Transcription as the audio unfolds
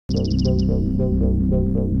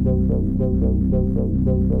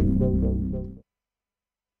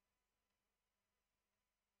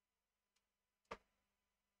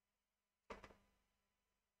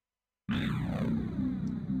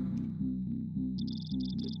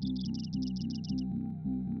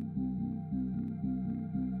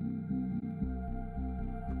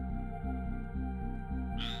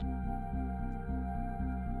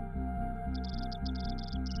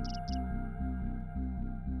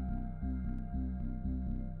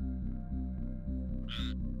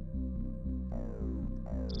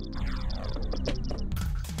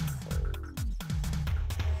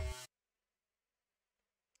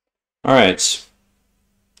All right.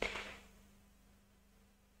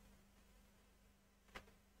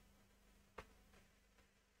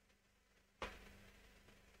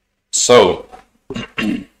 So,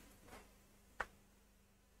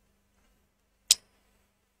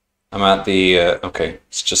 I'm at the, okay,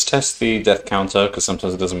 let's just test the death counter, because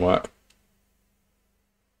sometimes it doesn't work.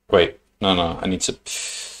 Wait, no, I need to,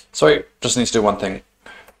 sorry, just need to do one thing.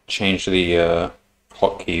 Change the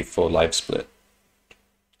hotkey for live split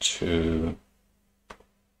to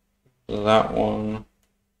that one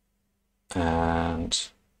and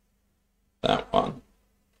that one.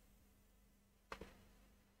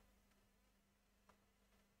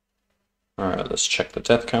 All right, let's check the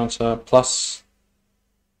death counter, plus,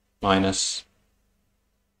 minus,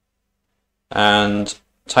 and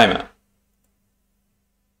timer.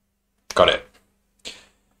 Got it.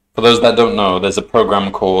 For those that don't know, there's a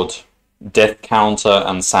program called Death Counter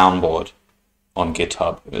and Soundboard on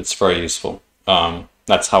GitHub. It's very useful.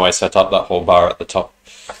 That's how I set up that whole bar at the top,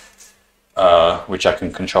 which I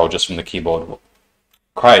can control just from the keyboard.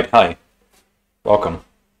 Cried, hi. Welcome.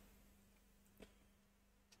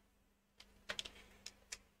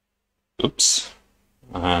 Oops.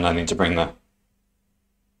 And I need to bring the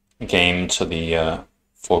game to the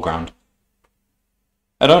foreground.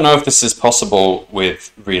 I don't know if this is possible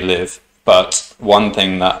with Relive, but one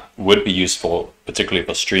thing that would be useful, particularly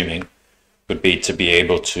for streaming, would be to be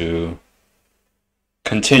able to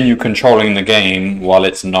continue controlling the game while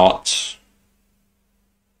it's not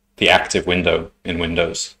the active window in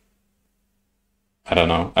Windows. I don't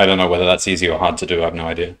know. I don't know whether that's easy or hard to do. I have no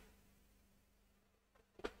idea.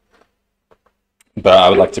 But I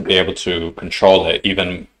would like to be able to control it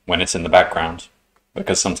even when it's in the background,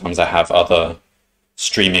 because sometimes I have other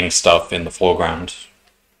streaming stuff in the foreground.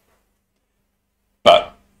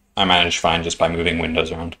 But I manage fine just by moving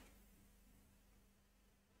windows around.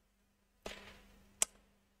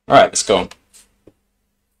 All right, let's go.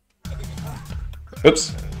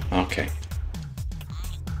 Oops. Okay.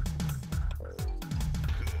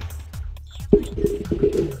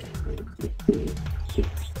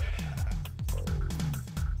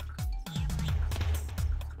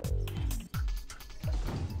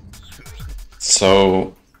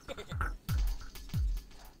 So,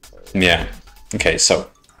 yeah. Okay, so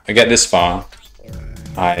I get this far.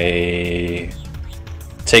 I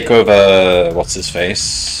take over what's his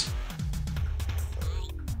face.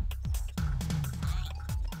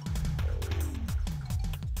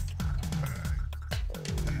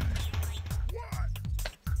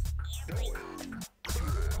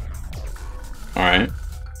 All right.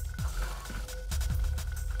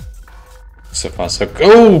 So far, so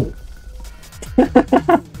go.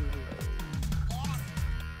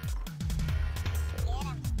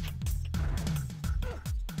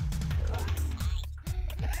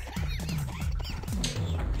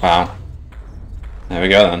 Wow. There we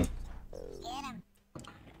go then.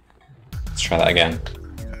 Let's try that again.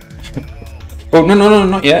 Oh, no,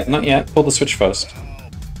 not yet, not yet. Pull the switch first.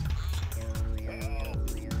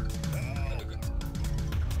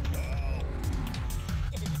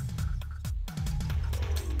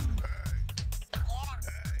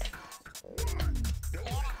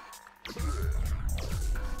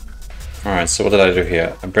 Alright, so what did I do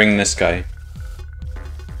here? I bring this guy.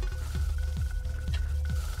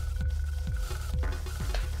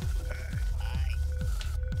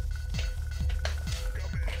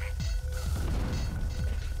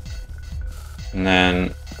 And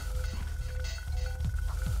then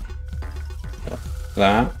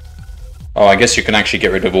that. Oh, I guess you can actually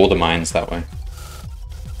get rid of all the mines that way.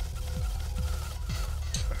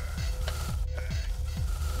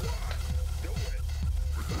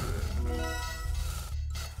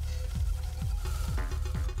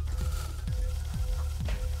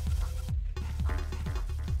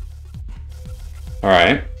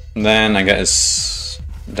 Alright, then I guess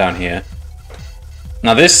down here.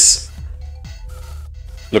 Now this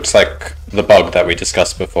looks like the bug that we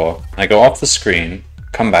discussed before. I go off the screen,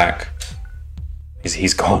 come back,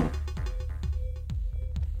 he's gone.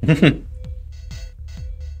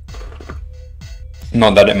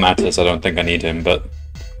 Not that it matters, I don't think I need him, but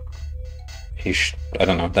I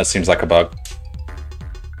don't know, that seems like a bug.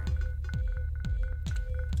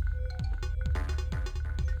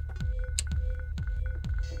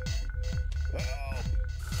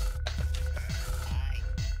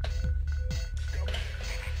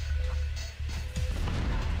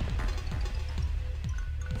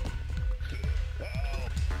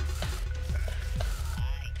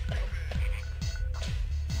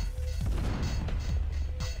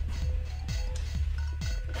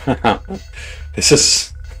 This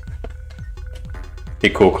is a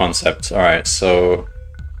cool concept. Alright, so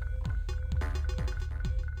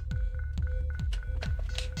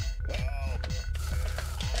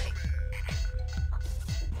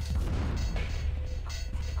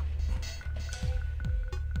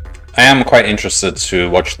I am quite interested to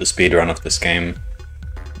watch the speedrun of this game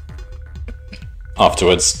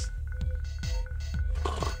afterwards.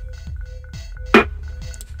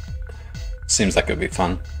 Seems like it would be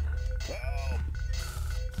fun.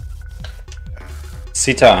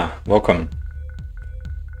 Sita, welcome.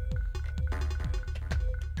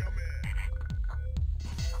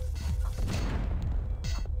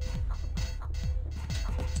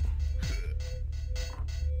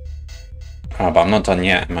 Ah, but I'm not done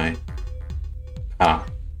yet, am I? Ah.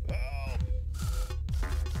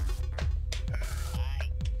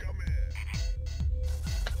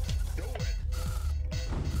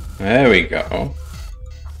 There we go.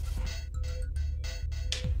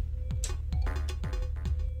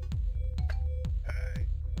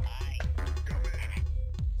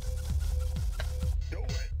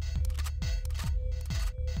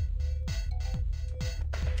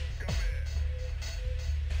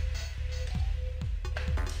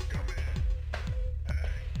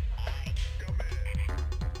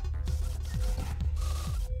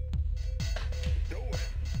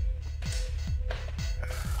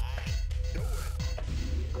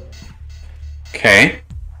 Okay.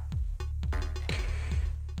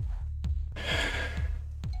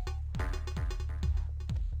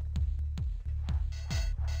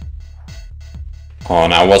 Oh,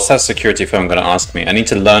 now what's that security firm going to ask me? I need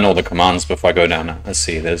to learn all the commands before I go down now. Let's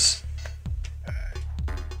see, there's...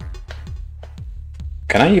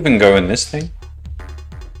 Can I even go in this thing?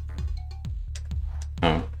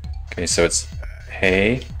 Oh. Okay, so it's...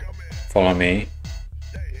 Hey, follow me.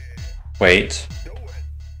 Wait.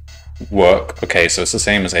 Work. Okay, so it's the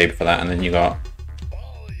same as Abe for that, and then you got...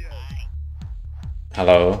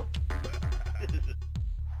 Hello.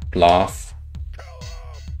 Laugh.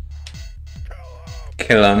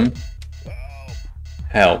 Kill him.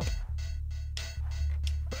 Help.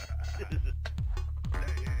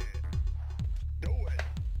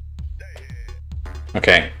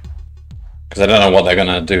 Okay. Because I don't know what they're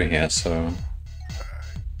gonna do here, so...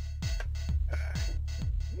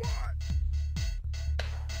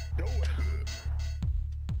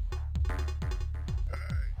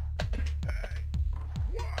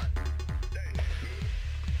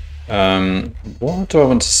 What do I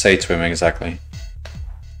want to say to him exactly?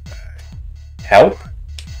 Help?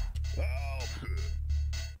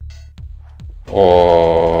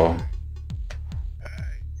 Or...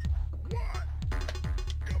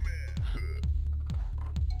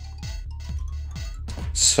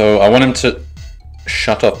 So I want him to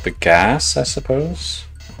shut off the gas, I suppose?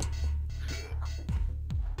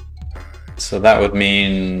 So that would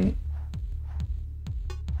mean...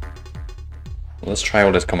 Let's try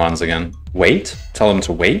all his commands again. Wait? Tell him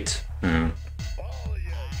to wait? Hmm.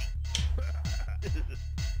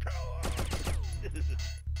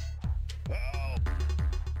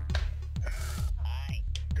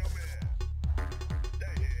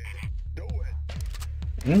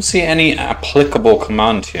 I don't see any applicable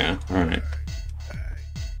command here. Alright.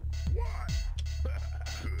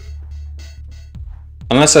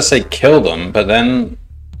 Unless I say kill them, but then...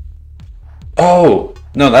 Oh!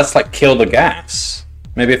 No, that's like kill the gas.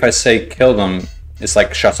 Maybe if I say kill them, it's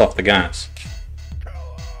like shut off the gas.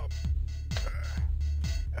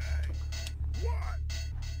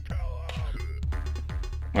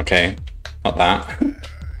 Okay, not that.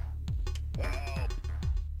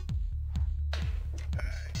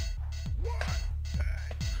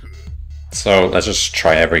 So let's just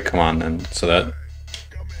try every command then, so that...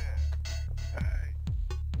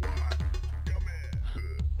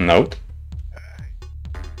 Nope.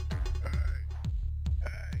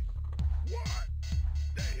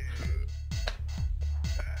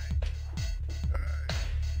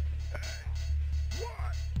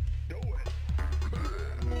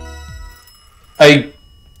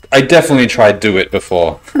 I definitely tried do it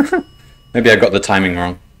before. Maybe I got the timing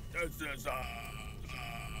wrong.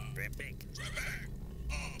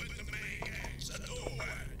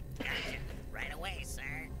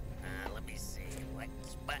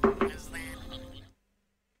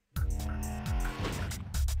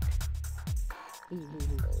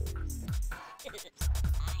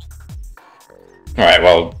 Alright,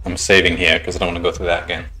 well, I'm saving here because I don't want to go through that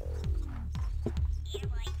again.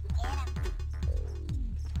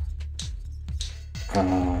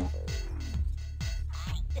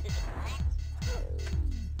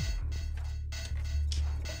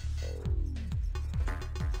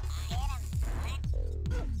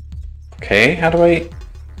 Okay, how do I...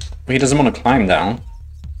 He doesn't want to climb down.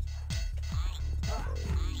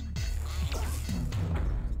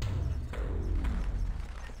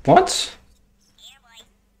 What?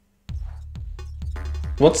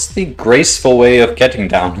 What's the graceful way of getting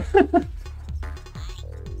down?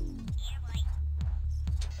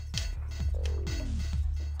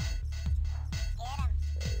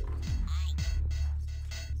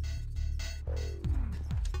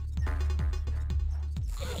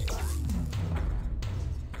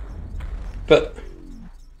 But...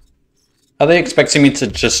 Are they expecting me to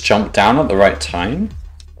just jump down at the right time?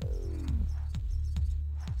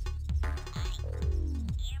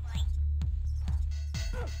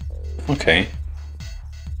 Okay.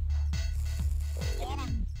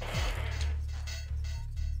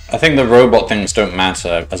 I think the robot things don't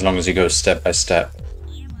matter as long as you go step by step.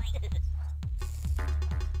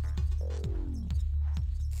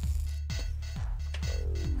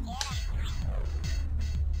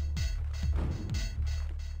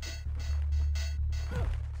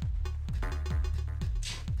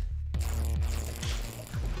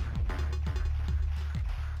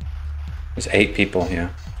 There's 8 people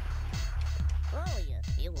here.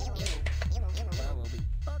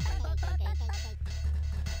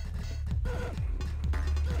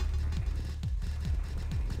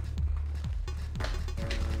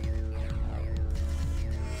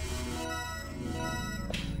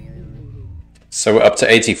 So we're up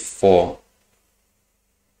to 84.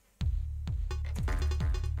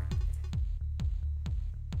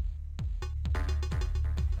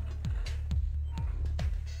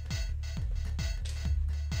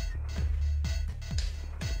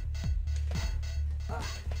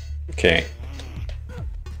 Okay.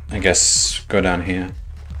 I guess go down here.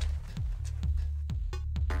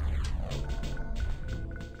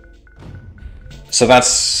 So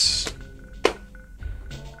that's...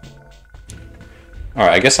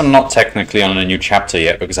 Alright, I guess I'm not technically on a new chapter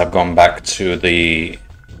yet because I've gone back to the...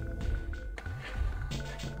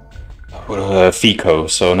 FICO.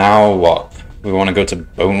 So now what? We want to go to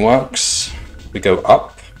Boneworks. We go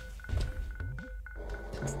up.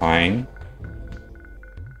 Fine.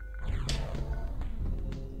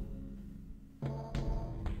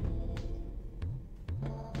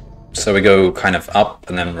 So we go kind of up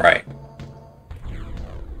and then right.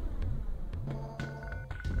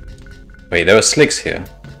 Wait, there were slicks here.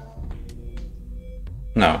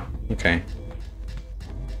 No, okay.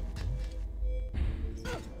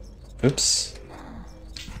 Oops.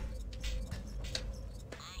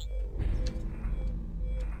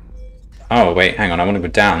 Oh, wait, hang on, I want to go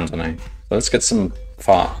down, don't I? Let's get some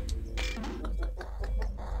far.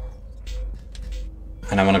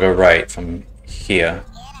 And I want to go right from here.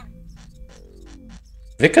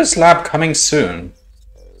 Vickers Lab coming soon.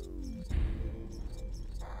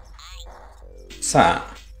 What's that?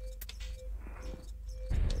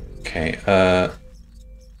 Okay,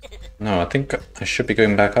 no, I think I should be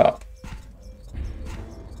going back up.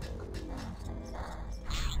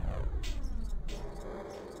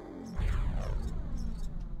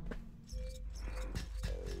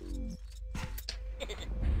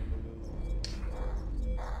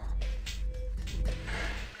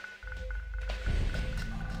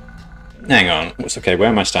 Hang on, it's okay, where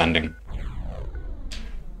am I standing?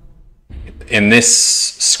 In this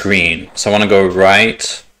screen, so I want to go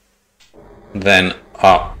right, then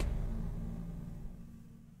up.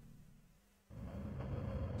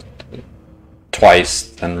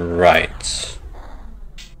 Twice, then right.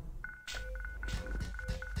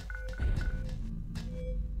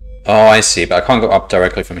 Oh, I see, but I can't go up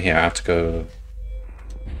directly from here, I have to go...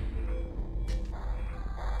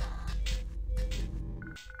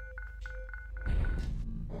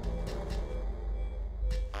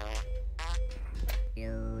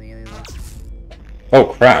 Oh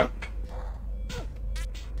crap.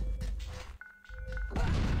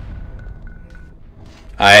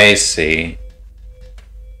 I see.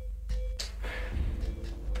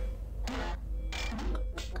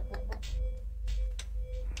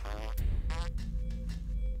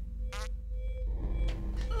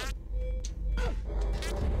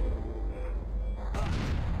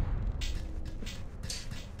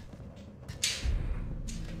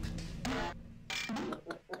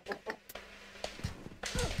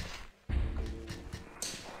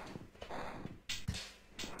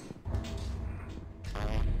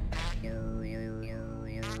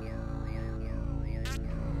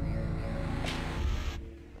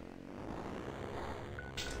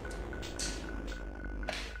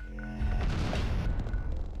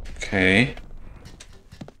 Okay.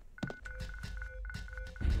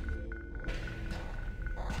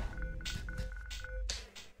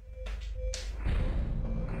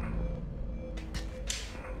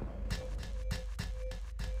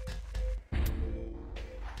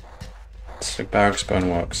 So barracks,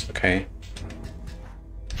 boneworks, okay.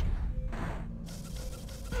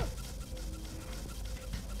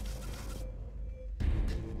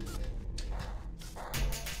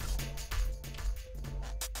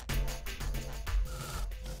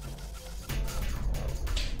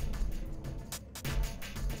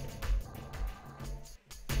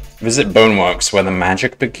 Visit Boneworks, where the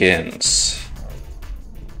magic begins.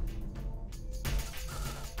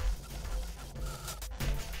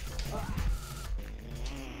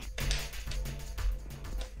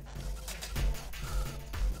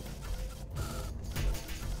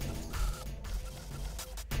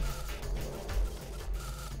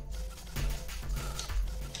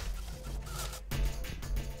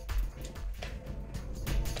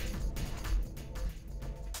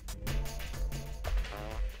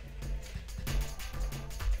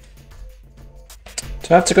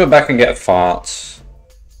 Do I have to go back and get farts?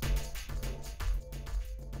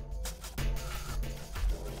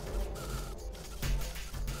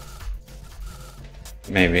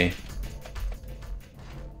 Maybe.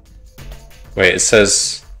 Wait, it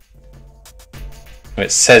says... Wait,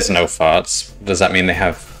 it says no farts. Does that mean they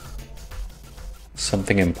have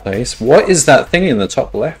something in place? What is that thing in the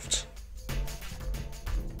top left?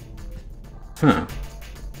 Huh.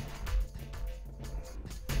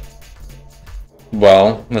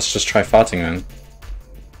 Well, let's just try farting then.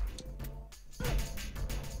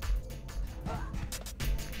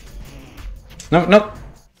 No, no.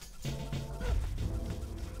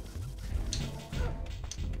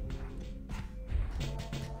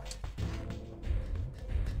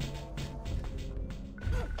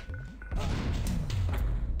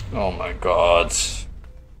 Oh my god.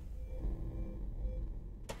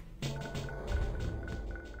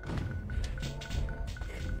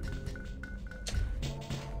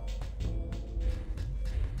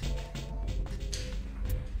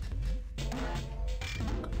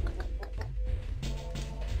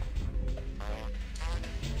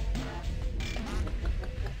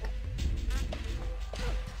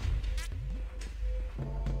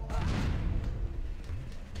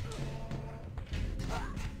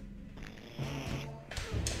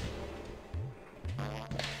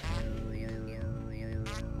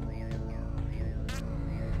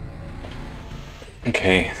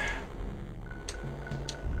 Okay.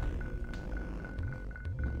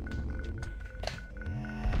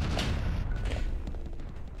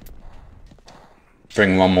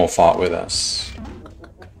 Bring one more fart with us.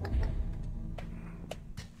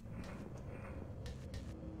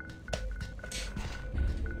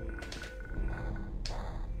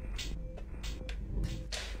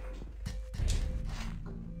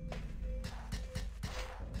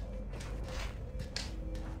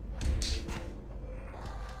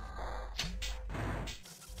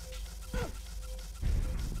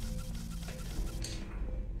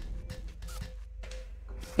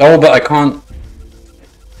 Oh, but I can't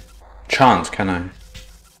chant, can I?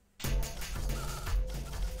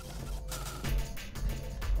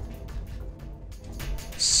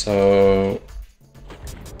 So...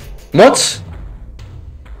 What?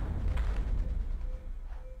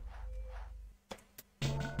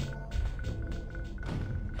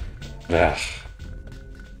 Ugh.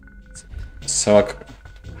 So I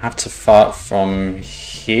have to fart from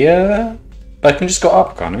here? But I can just go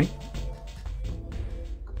up, can't I?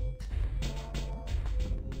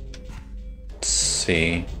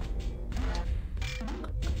 See.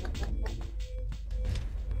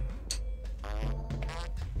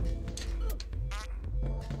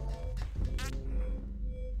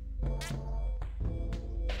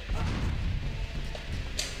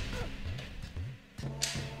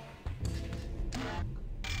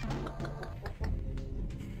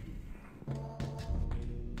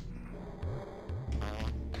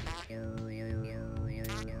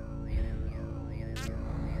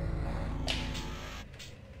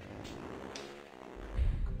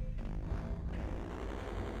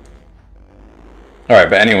 Alright,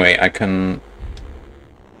 but anyway, I can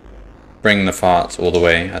bring the farts all the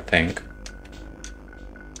way, I think.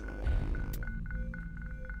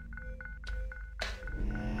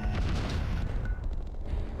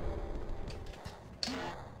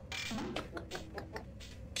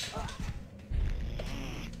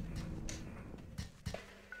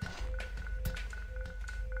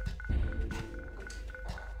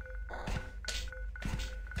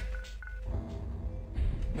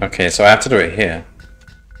 Okay, so I have to do it here.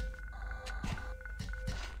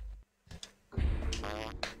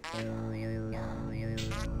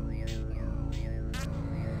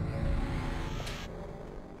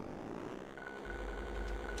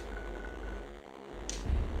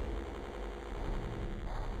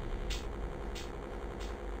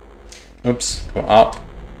 Oops, go up.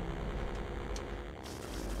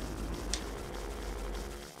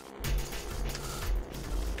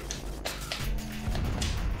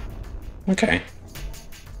 Okay.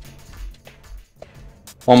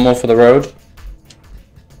 One more for the road.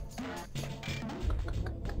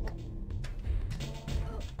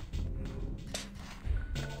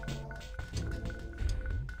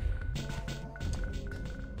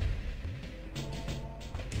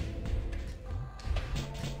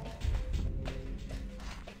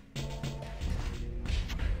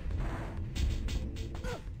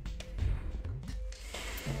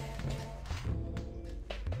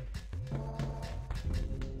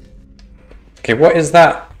 Okay, what is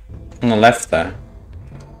that on the left there?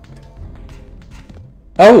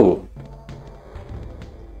 Oh!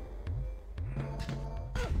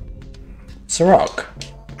 It's a rock.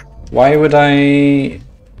 Why would I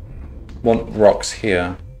want rocks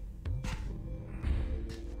here?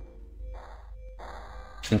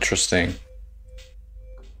 Interesting.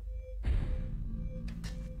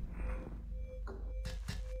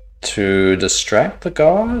 To distract the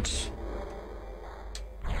guard?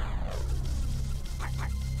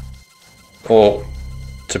 Or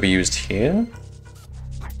to be used here?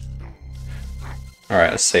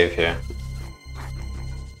 Alright, let's save here.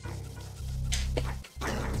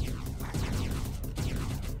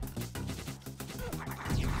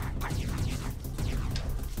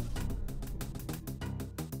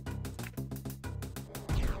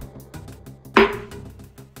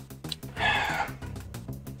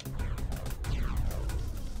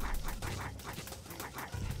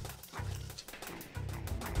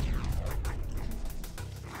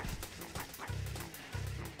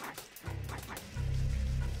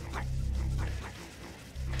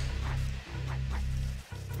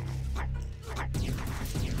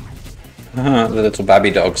 The little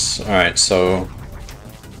babby dogs. Alright, so...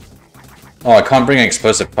 Oh, I can't bring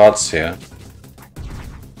explosive parts here.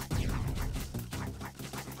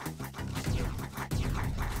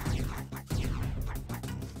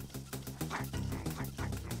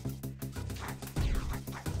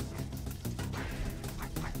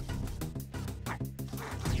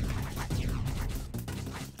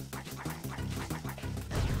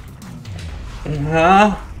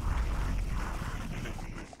 Huh?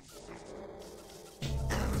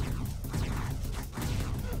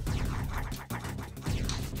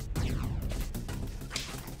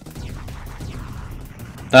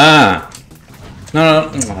 Ah! No,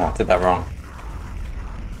 oh, I did that wrong.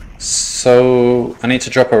 So, I need to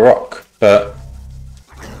drop a rock, but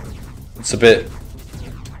it's a bit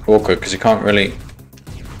awkward because you can't really...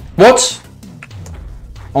 What?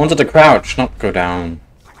 I wanted to crouch, not go down.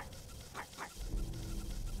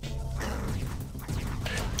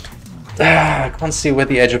 Ah, I can't see where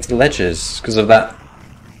the edge of the ledge is because of that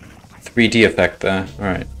 3D effect there.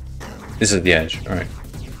 Alright. This is the edge, alright.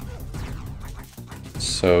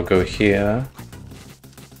 So go here.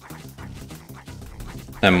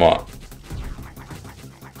 Then what?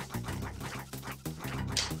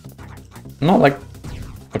 Not like...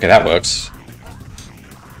 Okay, that works.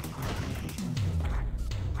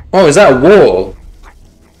 Oh, is that a wall?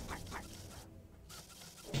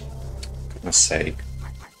 Goodness sake.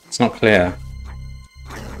 It's not clear.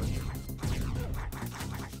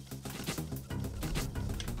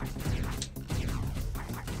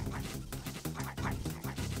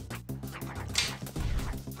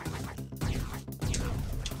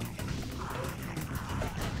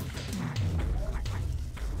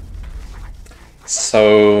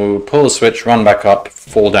 So, pull the switch, run back up,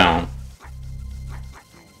 fall down.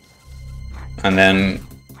 And then,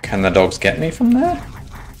 can the dogs get me from there?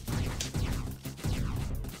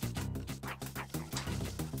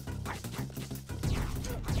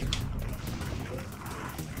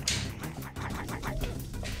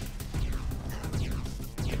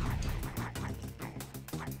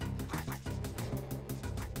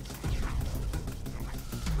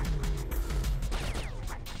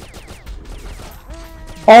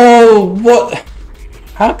 Oh, what?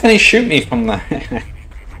 How can he shoot me from there?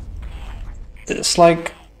 It's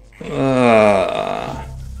like... Oh,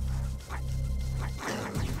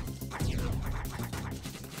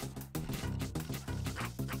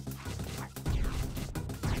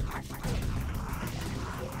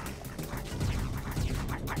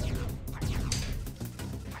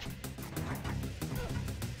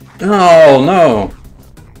 no!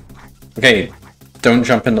 Okay, don't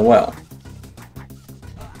jump in the well.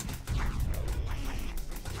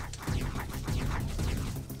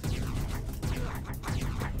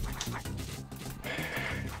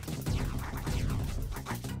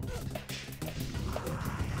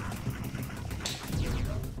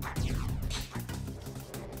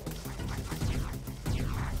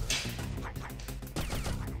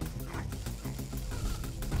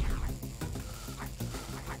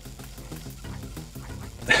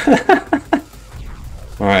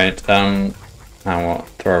 Alright, now what?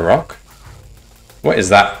 Throw a rock? What is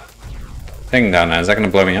that thing down there? Is that gonna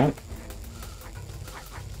blow me up?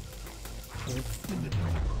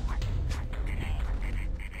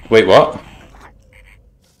 Wait, what?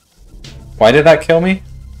 Why did that kill me?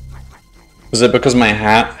 Was it because my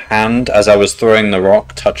hand, as I was throwing the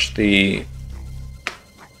rock, touched the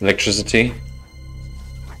electricity?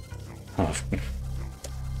 Oh.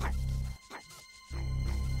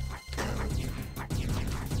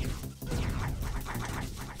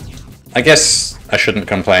 I guess I shouldn't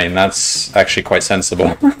complain. That's actually quite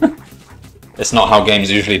sensible. It's not how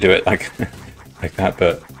games usually do it like that,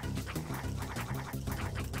 but...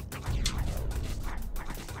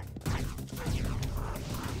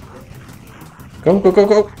 Go, go, go,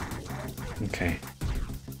 go! Okay.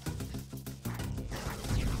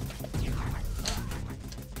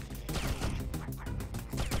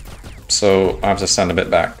 So, I have to stand a bit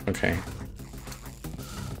back. Okay.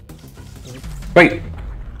 Wait!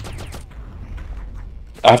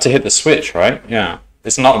 I have to hit the switch, right? Yeah.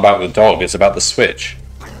 It's not about the dog, it's about the switch.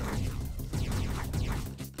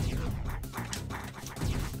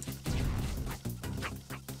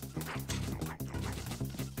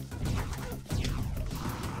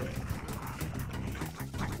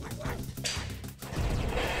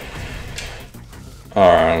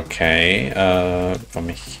 Okay, from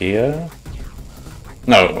here?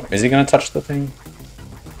 No, is he gonna touch the thing?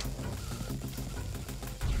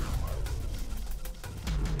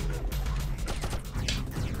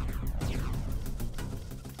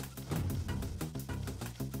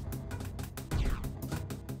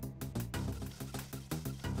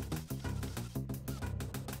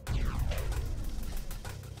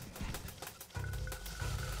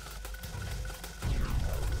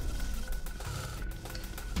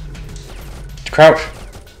 Crouch!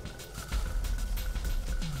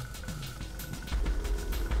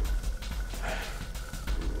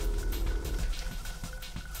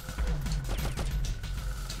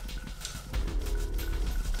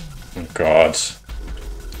 Oh God.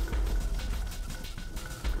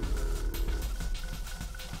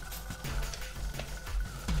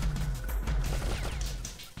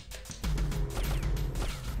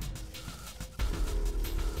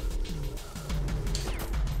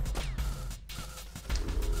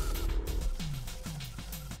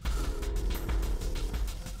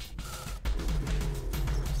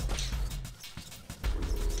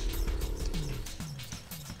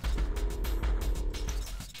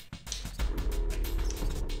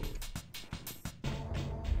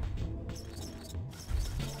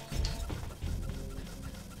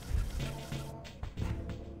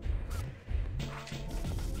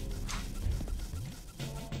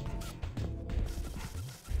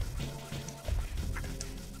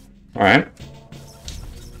 Alright.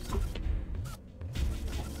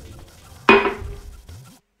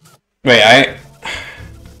 Wait,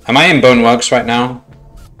 am I in Boneworks right now?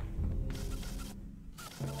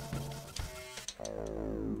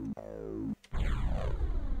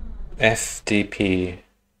 FDP.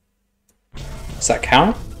 Does that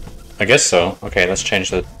count? I guess so. Okay, let's change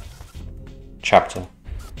the chapter.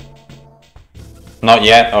 Not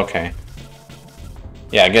yet? Okay.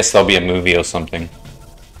 Yeah, I guess there'll be a movie or something.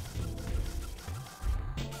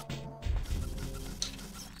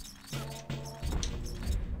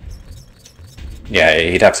 Yeah,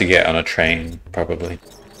 he'd have to get on a train, probably.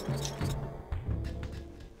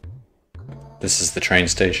 This is the train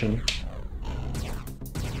station.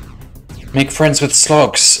 Make friends with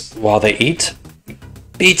slugs while they eat.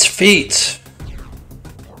 Beat feet!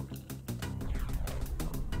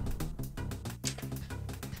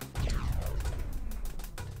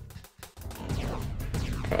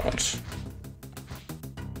 God.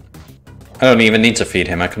 I don't even need to feed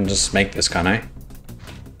him, I can just make this, can't I?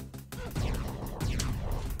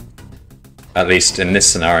 At least in this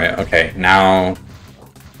scenario. Okay, now...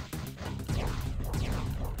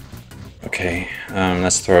 Okay,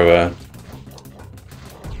 let's throw a...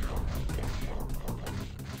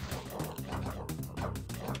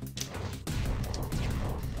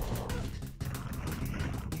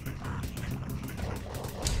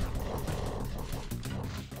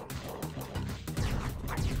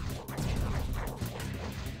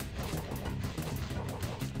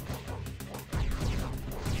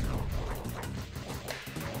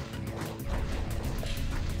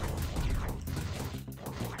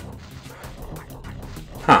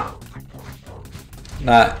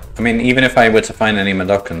 I mean, even if I were to find any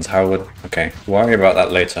Medokans, how would... Okay, worry about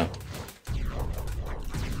that later.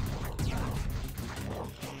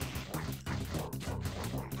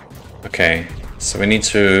 Okay, so we need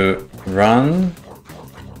to run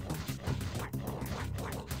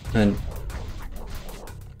And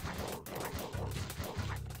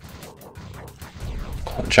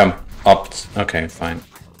jump up. Okay, fine.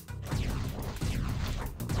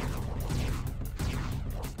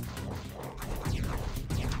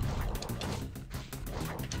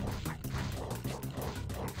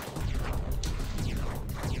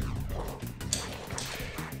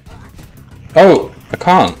 Oh, I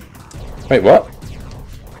can't. Wait, what?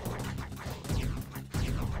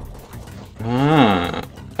 Ah,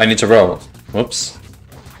 I need to roll. Whoops.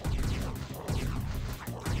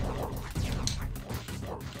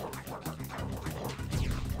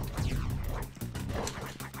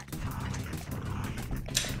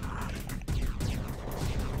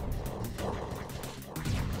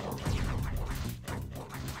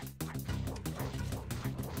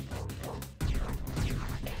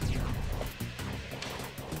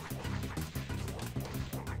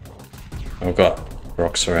 I've got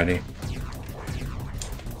rocks already.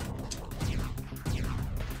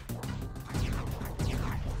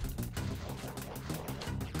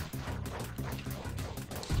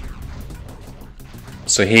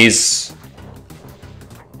 So he's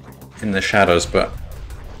in the shadows, but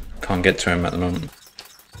can't get to him at the moment.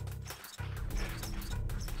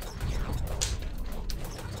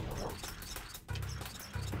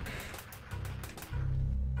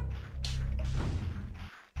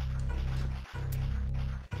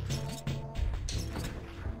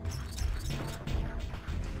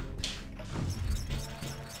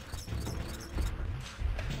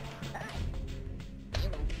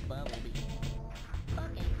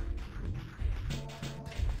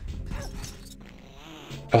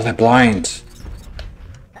 Oh, they're blind.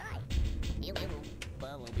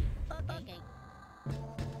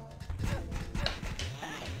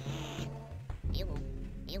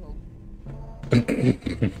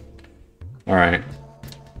 All right.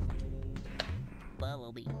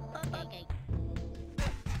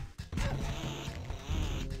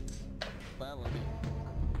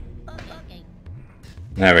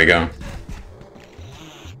 There we go.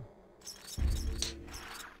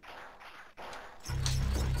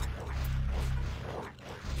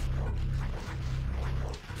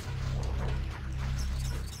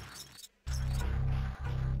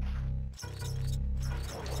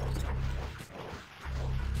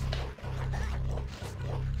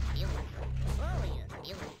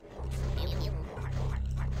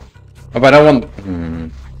 Oh, but I want...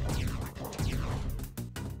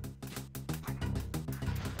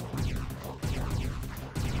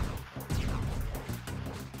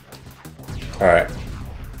 Alright.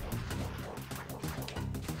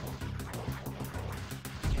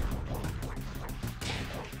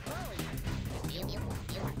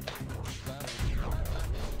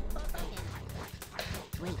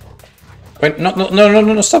 Wait,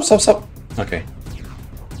 no, stop. Okay.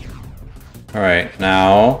 Alright,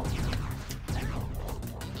 now...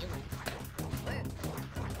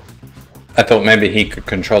 I thought maybe he could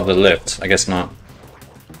control the lift. I guess not.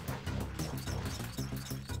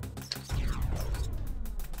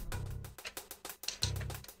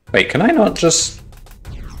 Wait, can I not just...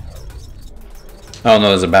 Oh no,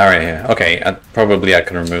 there's a barrier here. Okay, probably I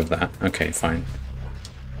can remove that. Okay, fine.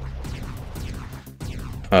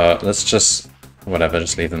 Let's just... Whatever,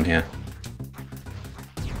 just leave them here.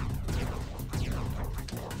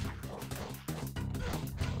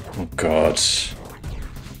 Oh god.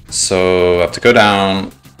 So, I have to go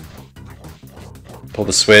down, pull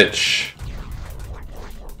the switch,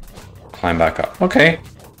 climb back up. Okay.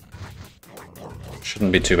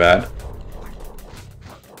 Shouldn't be too bad.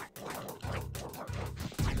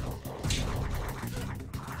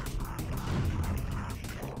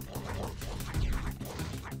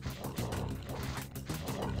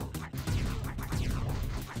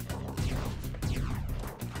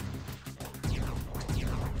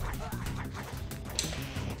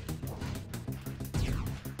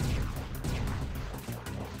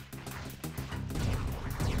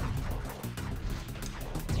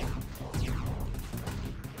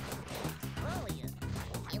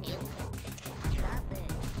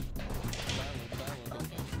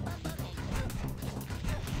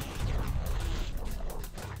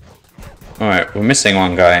 Alright, we're missing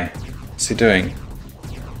one guy. What's he doing?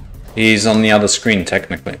 He's on the other screen,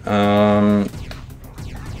 technically.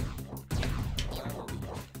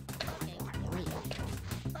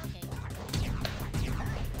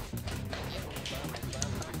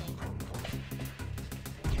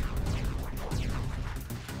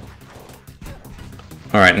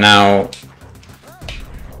 Alright, now...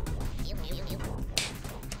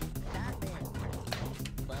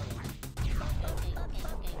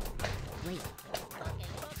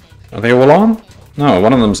 Are they all on? No,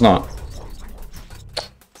 one of them's not.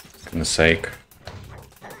 For goodness sake.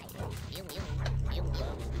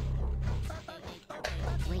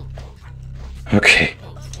 Okay.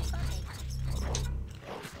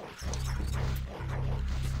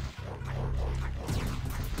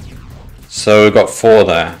 So we've got 4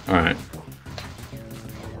 there. Alright.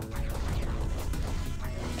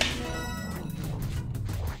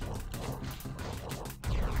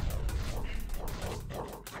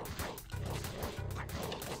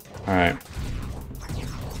 Alright.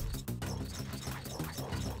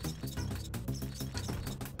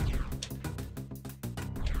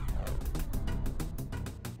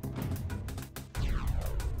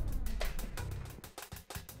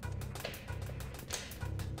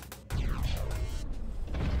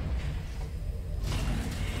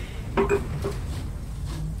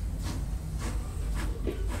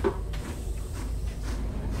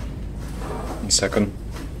 A second.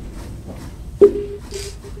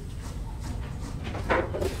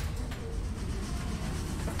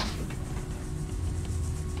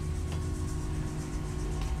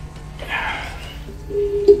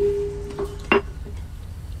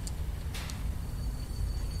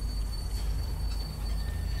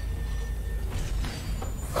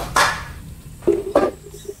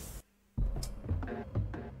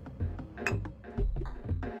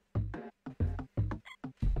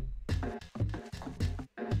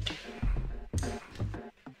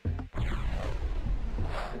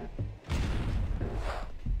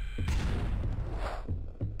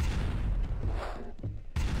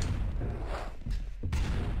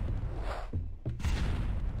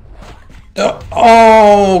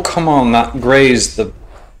 Oh, come on, that grazed the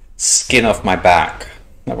skin off my back.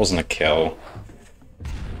 That wasn't a kill.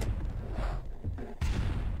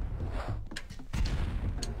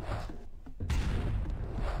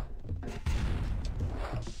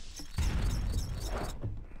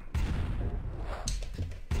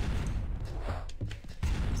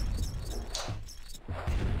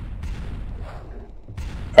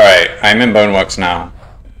 Alright, I'm in Boneworks now.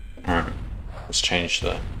 Alright, let's change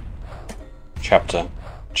the chapter.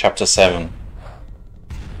 Chapter 7.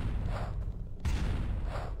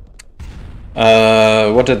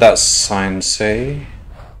 What did that sign say?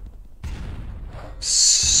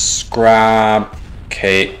 Scrab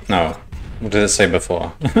Kate. No. What did it say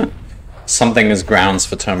before? Something is grounds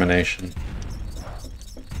for termination.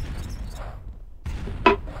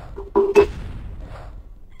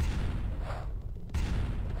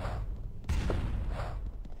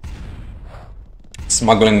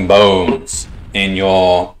 Smuggling bones in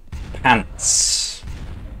your pants.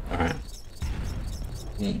 Alright.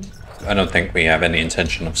 I don't think we have any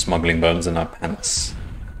intention of smuggling bones in our pants.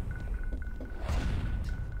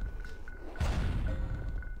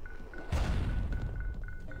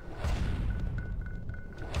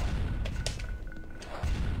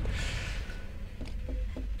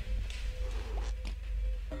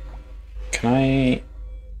 Can I...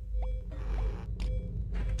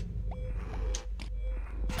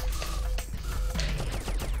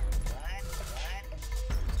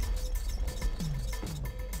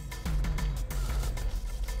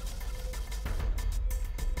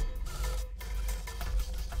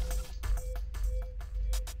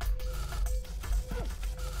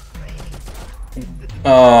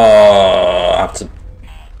 Oh, I have to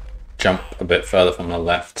jump a bit further from the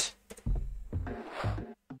left.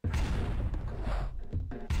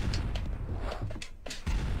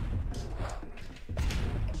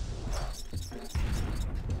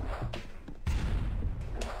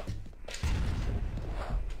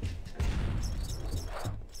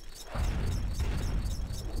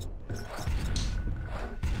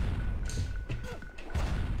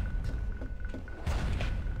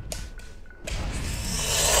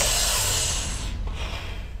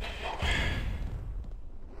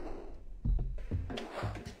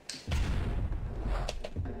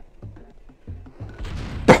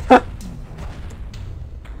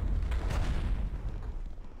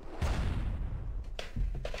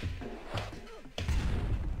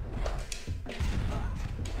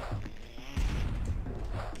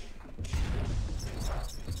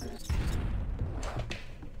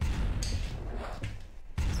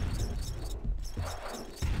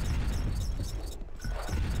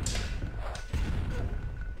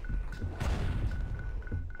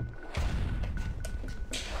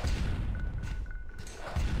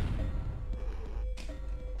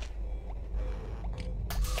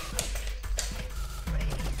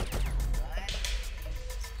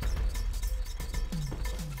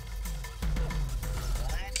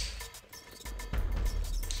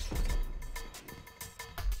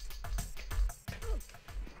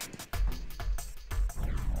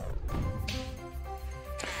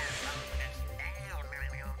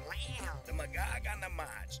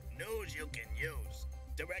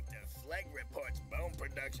 Director Flegg reports bone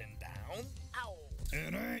production down. Ow.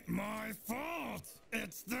 It ain't my fault.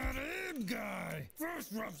 It's that Abe guy.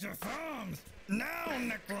 First rupture thumbs, now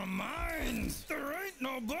necromines. There ain't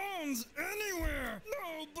no bones anywhere.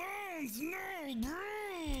 No bones, no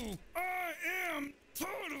brew. I am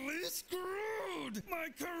totally screwed. My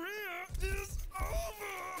career is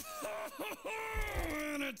over.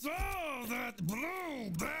 And it's all that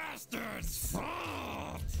blue bastard's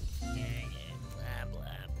fault. Blah, blah.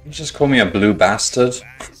 You just call me a blue bastard?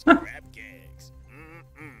 Crab cakes.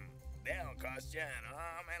 They'll cost you an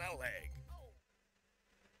arm and a leg.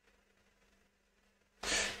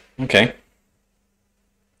 Okay.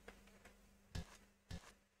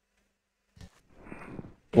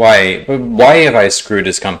 Why have I screwed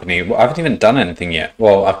his company? Well, I haven't even done anything yet.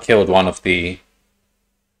 Well, I've killed one of the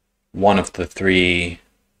 3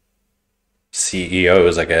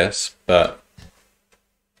 CEOs, I guess, but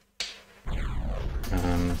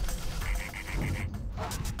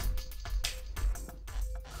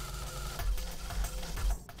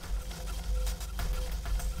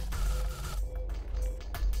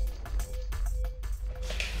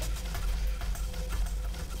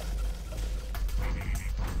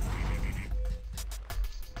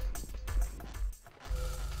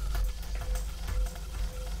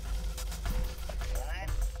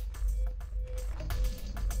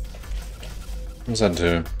what does that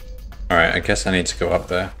do? Alright, I guess I need to go up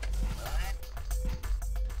there.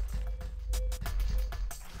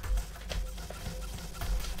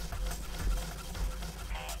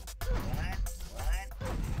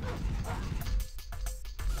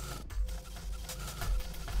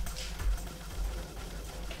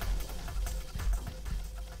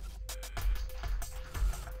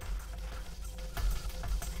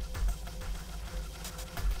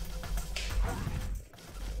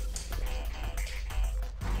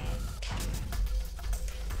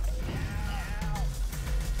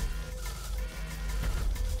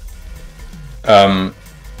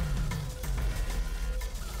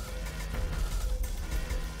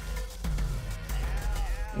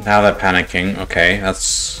 Now they're panicking. Okay,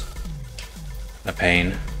 that's a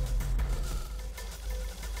pain.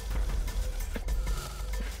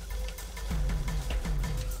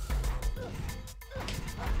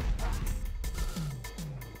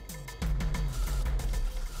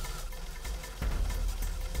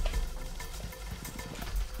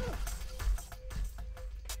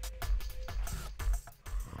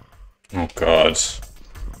 Oh god.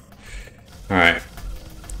 Alright.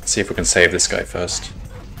 Let's see if we can save this guy first.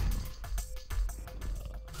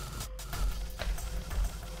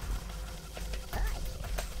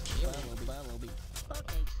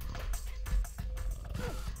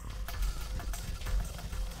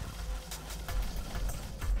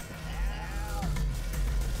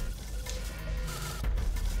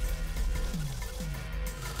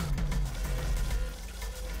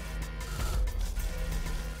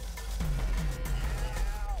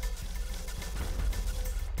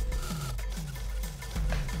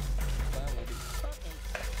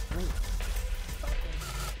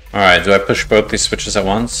 Alright, do I push both these switches at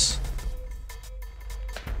once?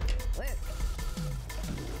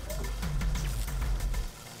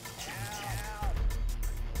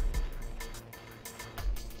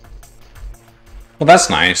 Well, that's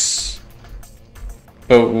nice.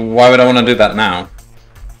 But why would I want to do that now?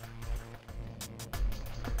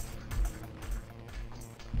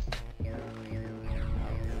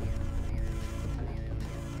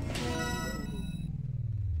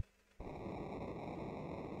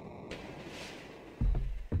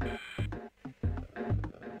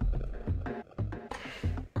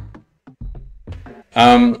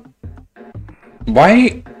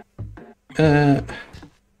 Why?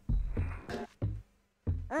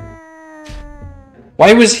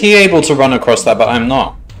 Why was he able to run across that, but I'm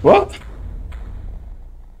not? What?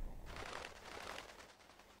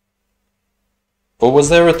 Or was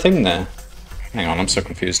there a thing there? Hang on, I'm so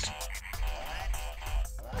confused.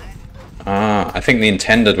 Ah, I think the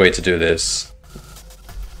intended way to do this,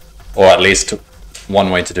 or at least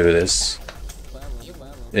one way to do this,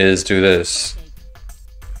 is do this.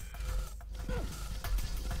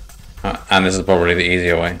 And this is probably the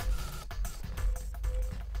easier way.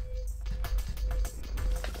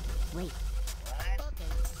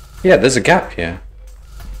 Yeah, there's a gap here.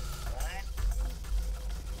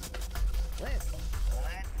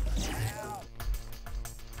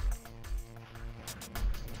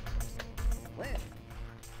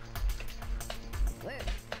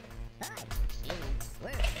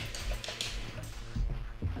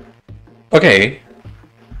 Okay.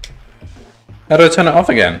 How do I turn it off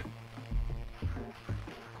again?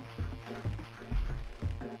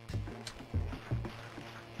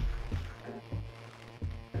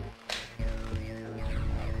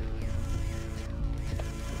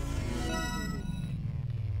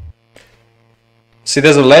 See,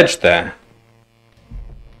 there's a ledge there.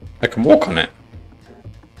 I can walk on it.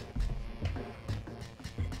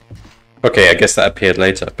 Okay, I guess that appeared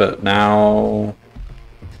later, but now...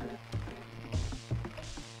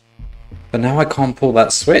 But now I can't pull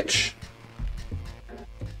that switch.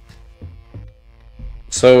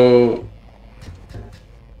 So...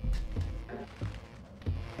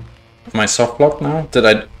 Am I soft blocked now? Did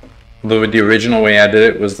I... The original way I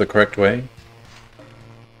did it was the correct way?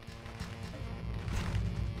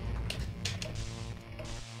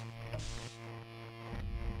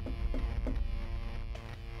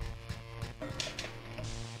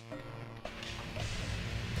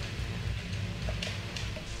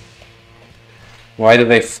 Why do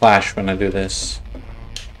they flash when I do this?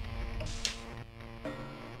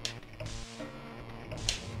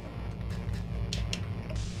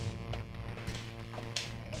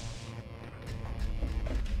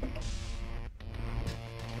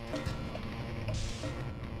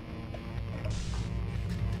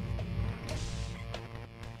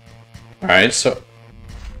 Alright, so...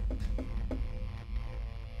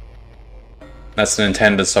 That's an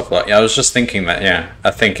intended soft lock. Yeah, I was just thinking that, yeah.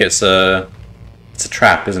 I think it's a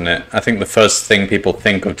trap, isn't it? I think the first thing people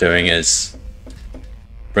think of doing is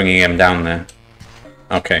bringing him down there.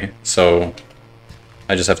 Okay, so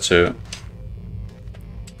I just have to...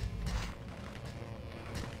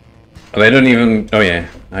 Oh, they don't even... Oh yeah,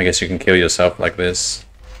 I guess you can kill yourself like this.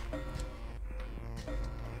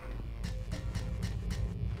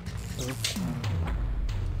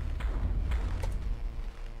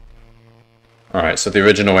 Alright, so the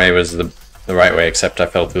original way was the right way, except I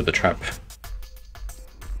fell through the trap.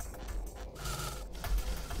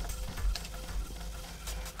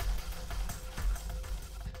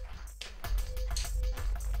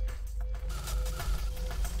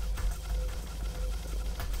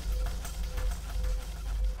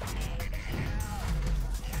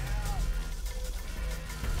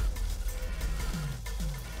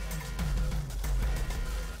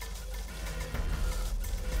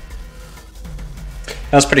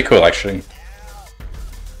 That's pretty cool, actually.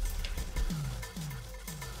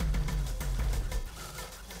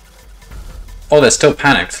 Oh, they're still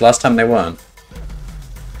panicked. Last time they weren't.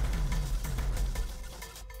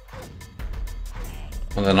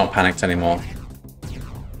 Well, they're not panicked anymore.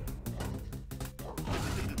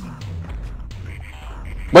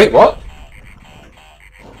 Wait, what?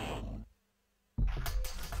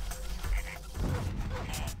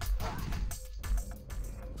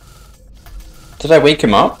 Did I wake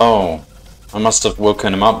him up? Oh, I must have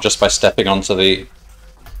woken him up just by stepping onto the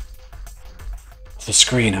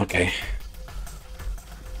screen, okay.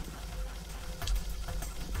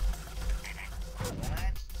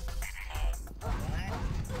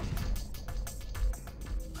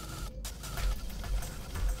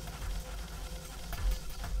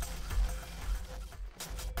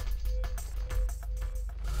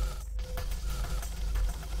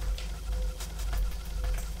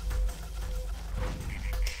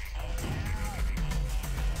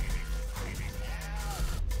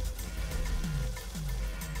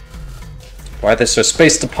 Why are they so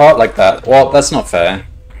spaced apart like that? Well, that's not fair.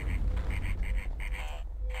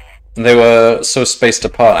 They were so spaced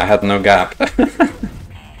apart, I had no gap. I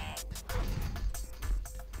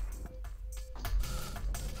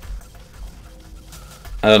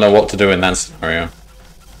don't know what to do in that scenario.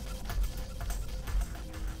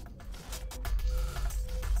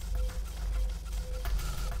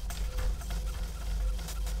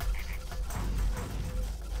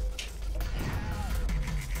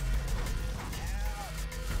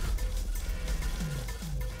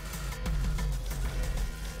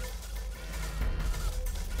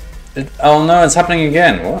 Oh no, it's happening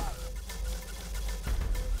again. What?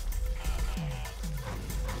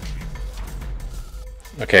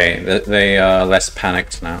 Okay, they are less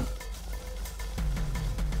panicked now.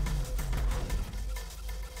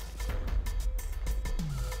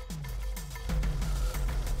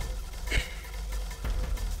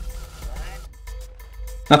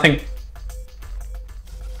 Nothing.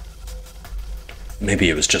 Maybe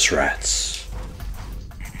it was just rats.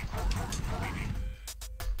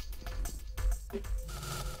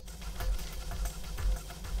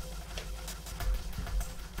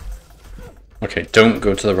 Okay, don't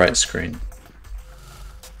go to the right screen.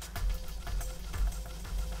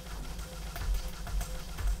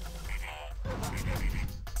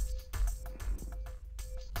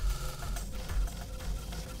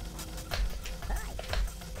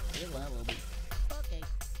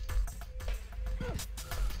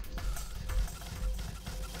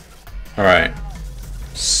 Alright.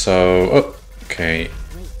 So, oh, okay.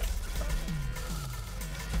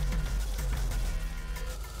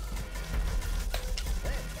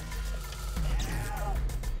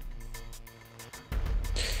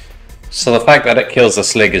 So the fact that it kills the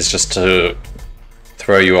Slig is just to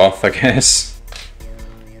throw you off, I guess.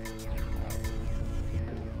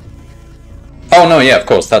 Oh no, yeah, of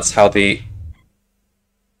course, that's how the...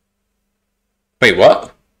 Wait,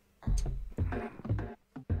 what?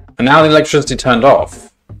 And now the electricity turned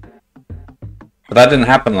off. But that didn't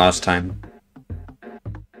happen last time.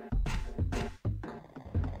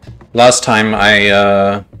 Last time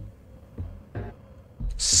I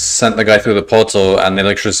sent the guy through the portal and the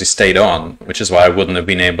electricity stayed on, which is why I wouldn't have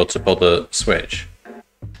been able to pull the switch.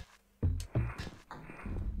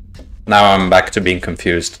 Now I'm back to being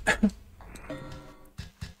confused.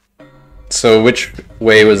 So which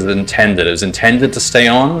way was it intended? It was intended to stay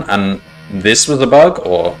on and this was a bug,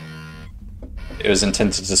 or it was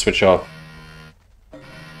intended to switch off?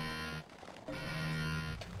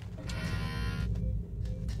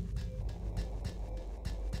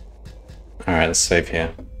 Alright, let's save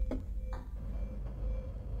here.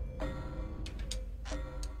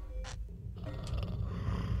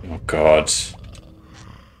 Oh god.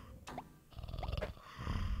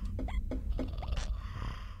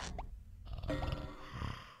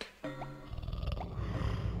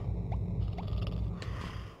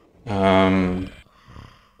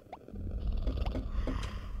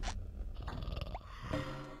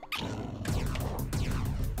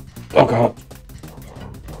 Oh god.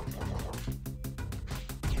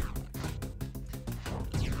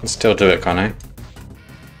 Can still do it, can't I?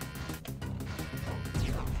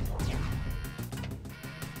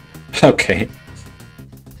 Okay.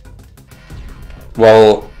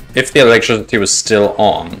 Well, if the electricity was still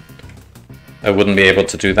on, I wouldn't be able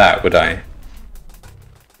to do that, would I?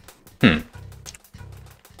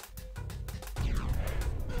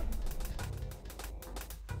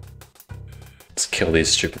 Let's kill these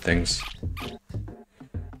stupid things.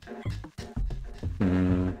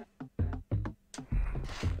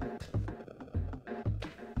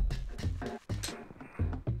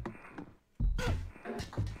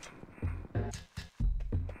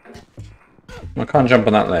 I can't jump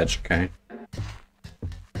on that ledge, okay.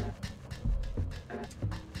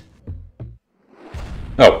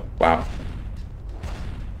 Oh, wow.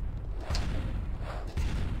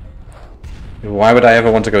 Why would I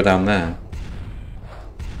ever want to go down there?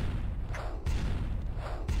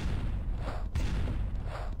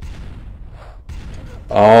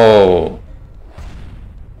 Oh.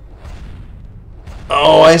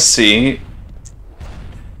 Oh, I see.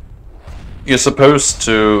 You're supposed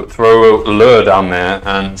to throw a lure down there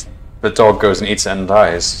and the dog goes and eats it and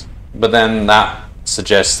dies. But then that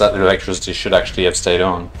suggests that the electricity should actually have stayed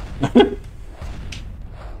on.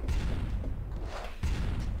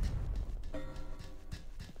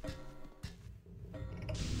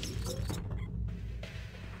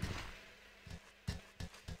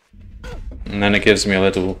 And then it gives me a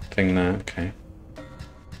little thing there, okay.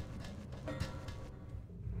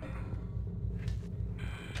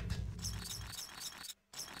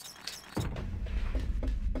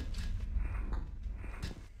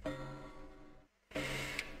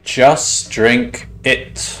 Just drink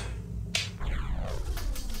it.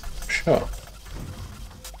 Sure.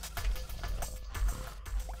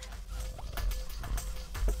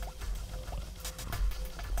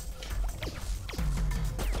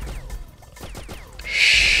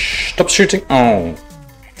 Stop shooting. Oh,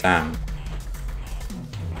 damn.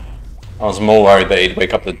 I was more worried that he'd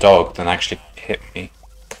wake up the dog than actually hit me.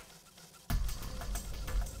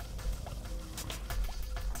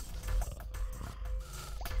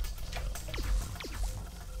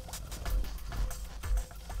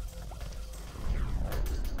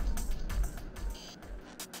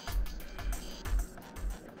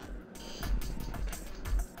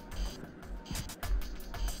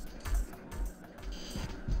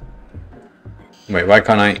 Wait, why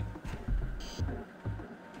can't I?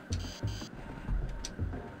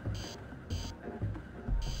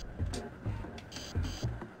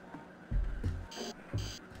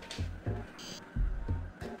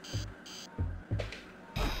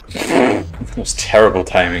 That was terrible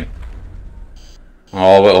timing.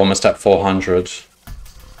 Oh, we're almost at 400.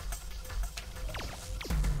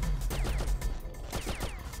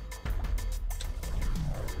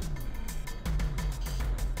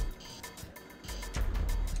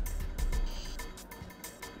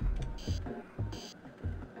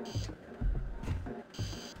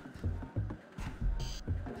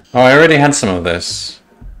 Oh, I already had some of this.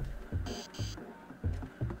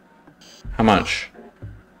 How much?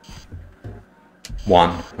 1.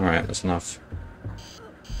 Alright, that's enough.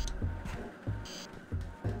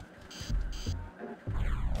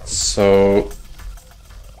 So...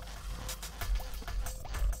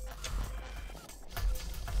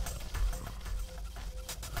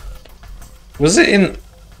 Was it in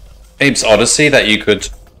Abe's Odyssey that you could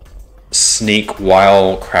sneak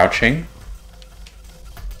while crouching?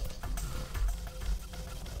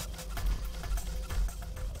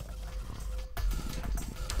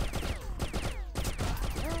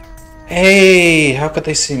 Hey, how could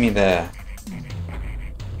they see me there?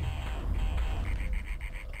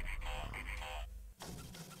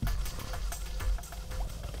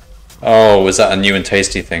 Oh, was that a new and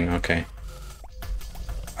tasty thing? Okay.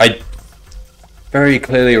 I very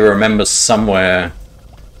clearly remember somewhere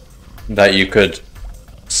that you could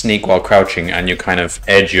sneak while crouching and you kind of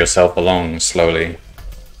edge yourself along slowly.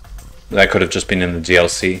 That could have just been in the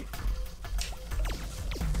DLC.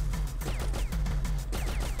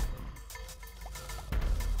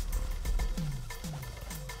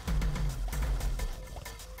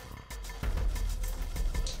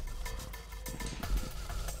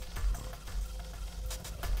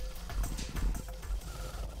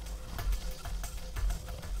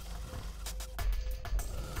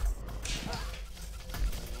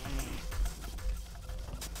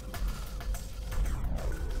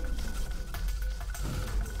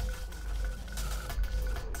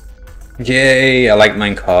 Yay, I like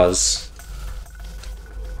mine cars.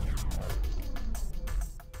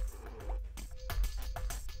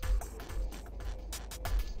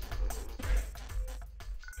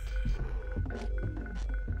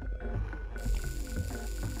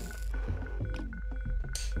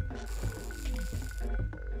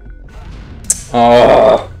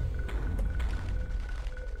 Oh.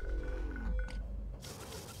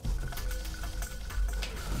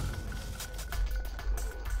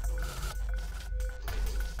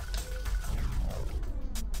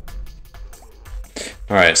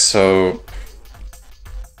 Alright, so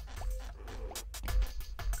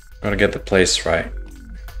gotta get the place right.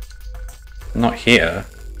 Not here.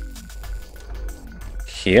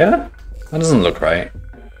 Here? That doesn't look right.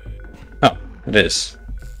 Oh, it is.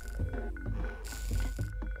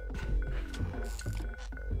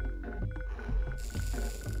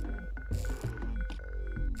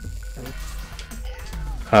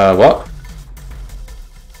 What?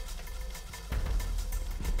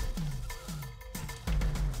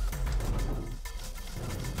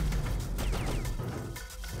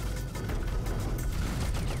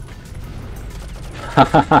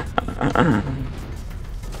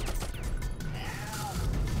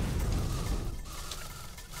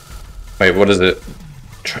 Wait, what is it?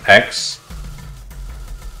 X?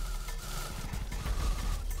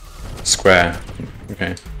 Square.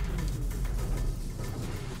 Okay.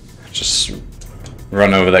 Just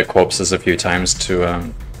run over their corpses a few times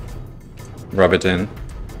to rub it in.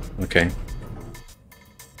 Okay.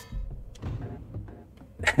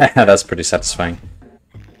 That's pretty satisfying.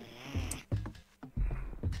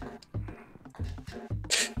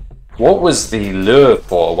 What was the lure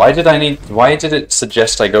for? Why did it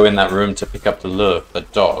suggest I go in that room to pick up the lure, the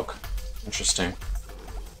dog? Interesting.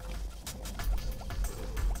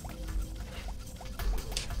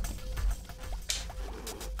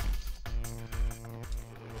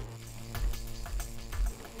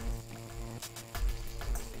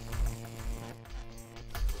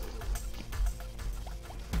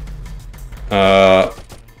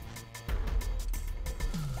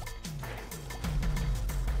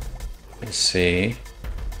 Let's see.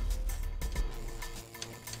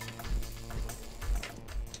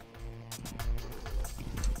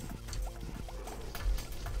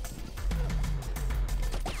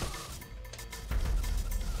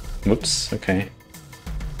 Whoops, okay.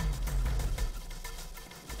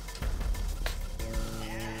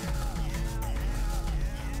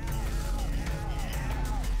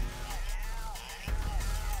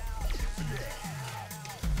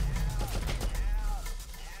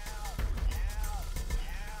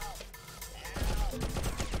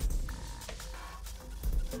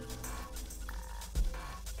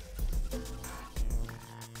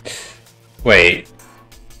 Wait.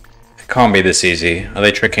 It can't be this easy. Are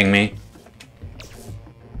they tricking me?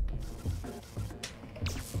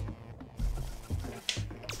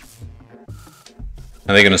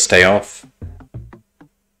 Are they gonna stay off?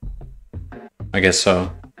 I guess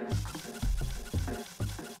so.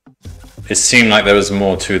 It seemed like there was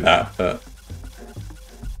more to that, but...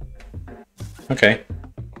 Okay.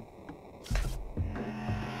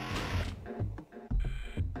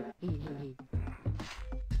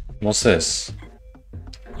 What's this?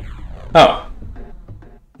 Oh.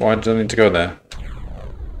 Why do I need to go there?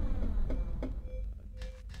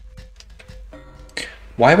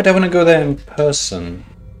 Why would I want to go there in person?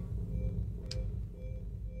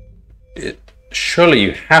 Surely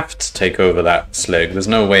you have to take over that slig. There's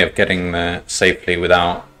no way of getting there safely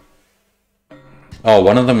without Oh,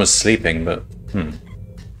 one of them was sleeping, but...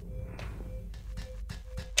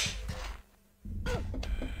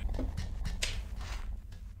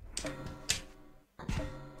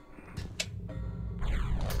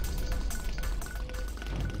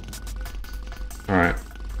 Alright.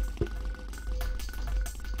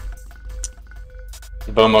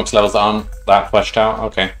 The bone mox levels aren't that fleshed out?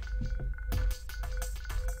 Okay.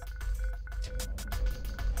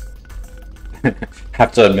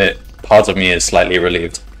 Have to admit, part of me is slightly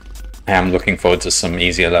relieved. I am looking forward to some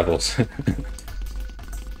easier levels.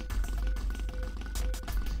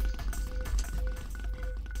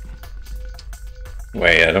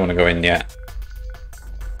 Wait, I don't want to go in yet.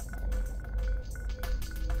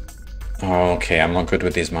 Oh, okay, I'm not good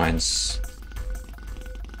with these mines.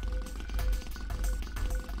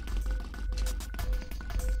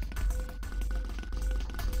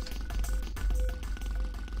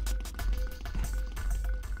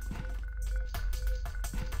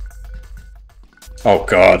 Oh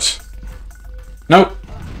god. Nope.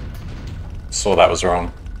 Saw that was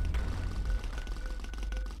wrong.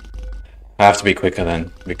 I have to be quicker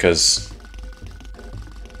then, because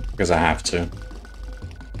I have to.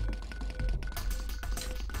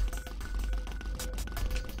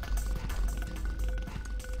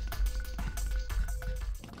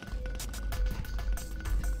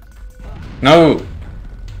 No!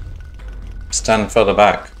 Stand further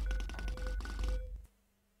back.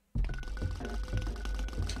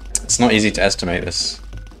 It's not easy to estimate this.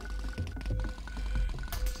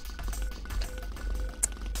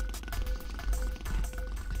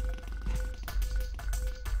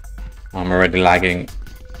 I'm already lagging.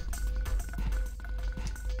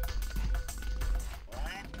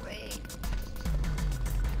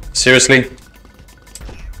 Seriously?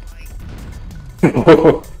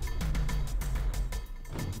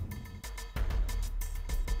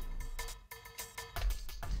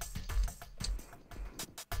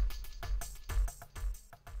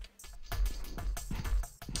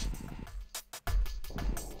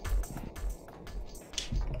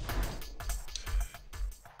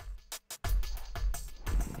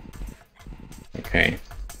 Okay.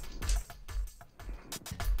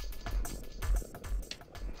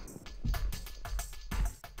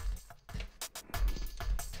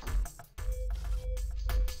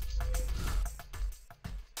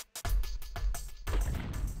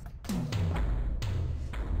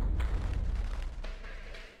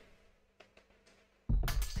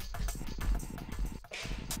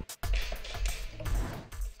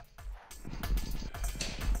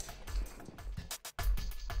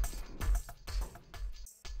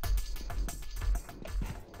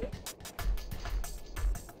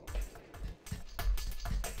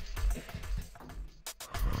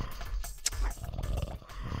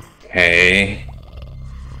 Okay.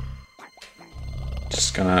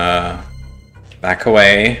 Just gonna back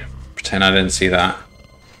away. Pretend I didn't see that.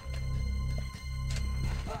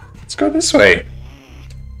 Let's go this way.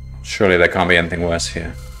 Surely there can't be anything worse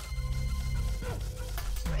here.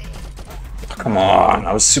 Oh, come on,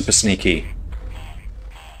 I was super sneaky.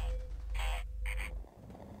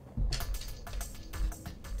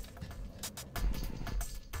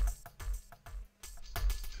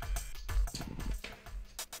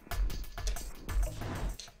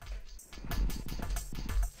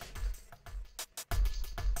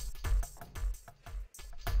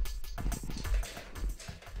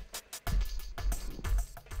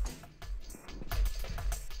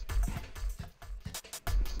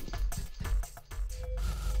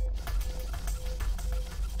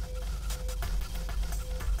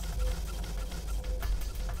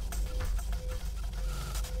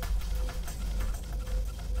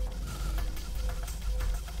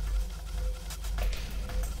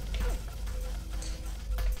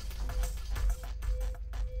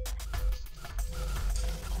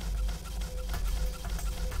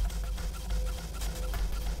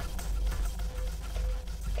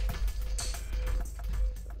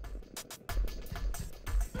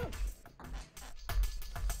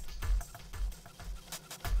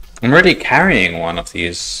 I'm already carrying one of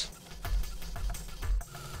these.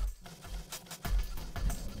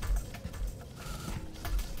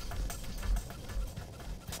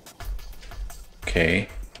 Okay.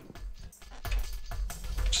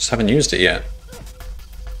 Just haven't used it yet.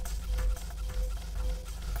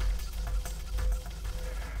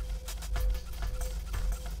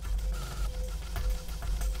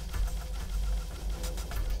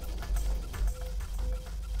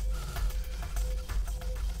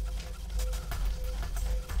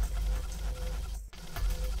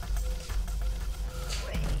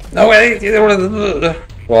 No way!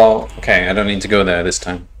 Well, okay, I don't need to go there this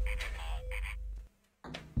time.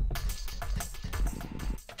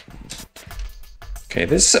 Okay,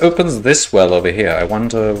 this opens this well over here. I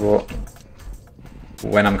wonder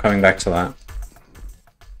when I'm coming back to that.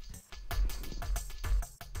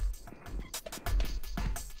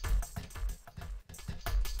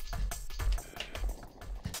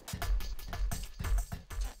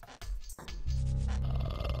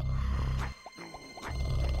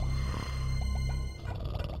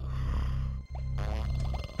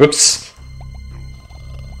 Whoops.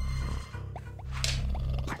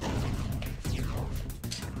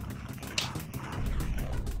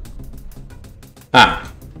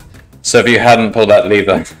 Ah. So if you hadn't pulled that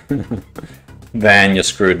lever, then you're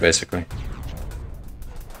screwed, basically.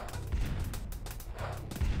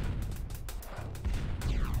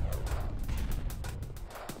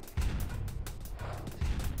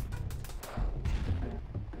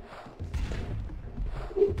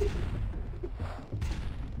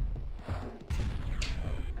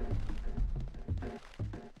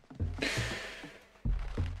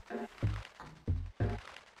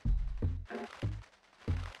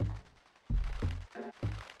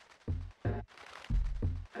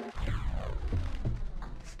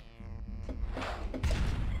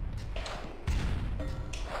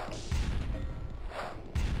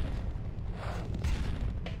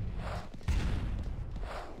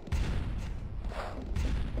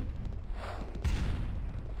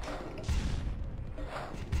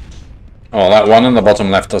 Oh, that one on the bottom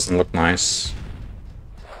left doesn't look nice.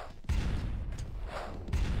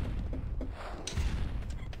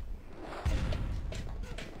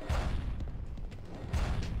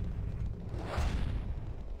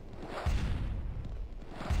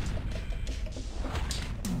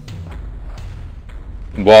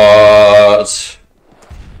 What?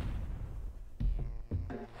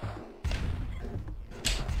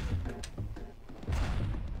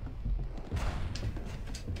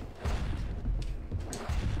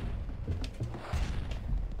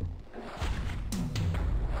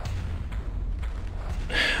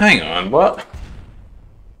 Hang on, what?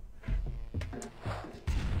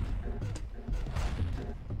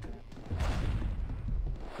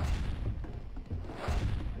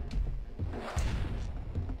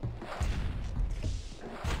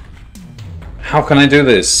 How can I do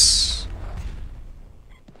this?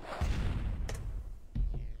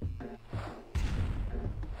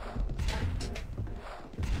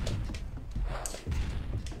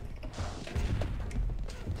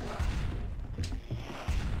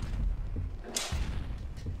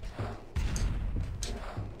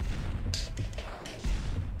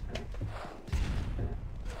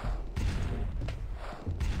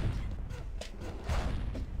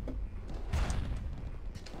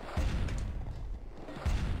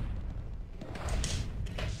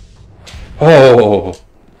 Oh!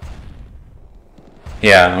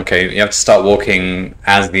 Yeah, okay, you have to start walking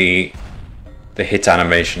as the hit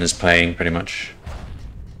animation is playing, pretty much.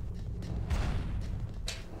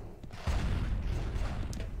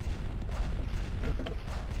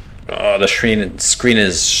 Oh, the screen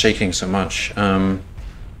is shaking so much.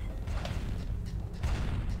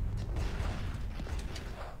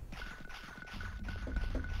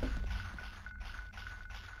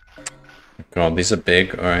 God, these are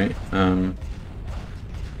big, alright.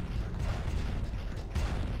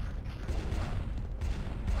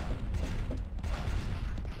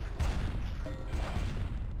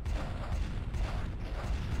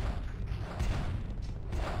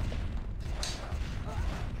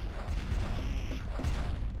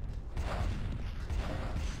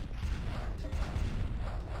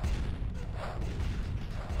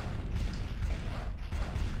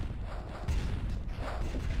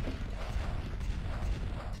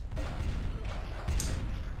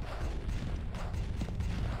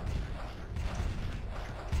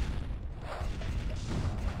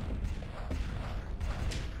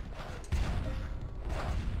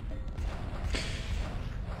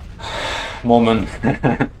 Mormon.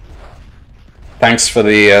 Thanks for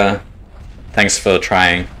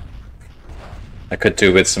trying. I could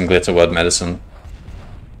do with some glitter word medicine.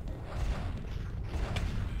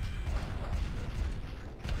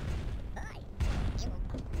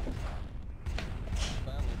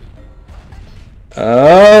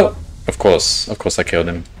 Oh, of course I killed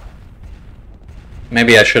him.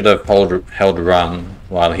 Maybe I should have held run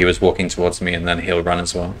while he was walking towards me, and then he'll run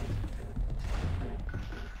as well.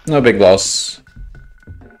 No big loss.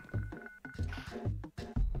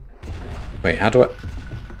 Wait, how do I...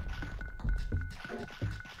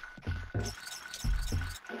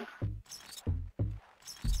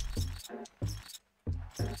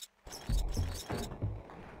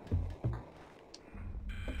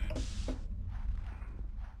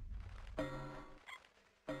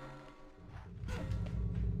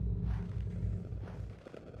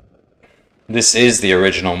 This is the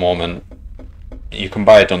original Mormon. You can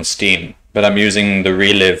buy it on Steam, but I'm using the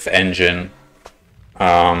Relive engine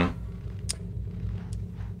to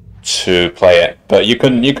play it. But you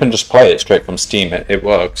can just play it straight from Steam. It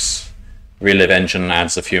works. Relive engine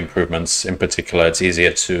adds a few improvements. In particular, it's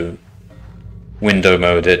easier to window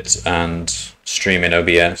mode it and stream in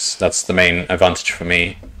OBS. That's the main advantage for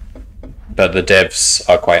me. But the devs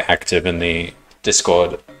are quite active in the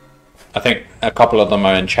Discord. I think a couple of them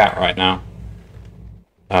are in chat right now.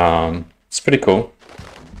 It's pretty cool.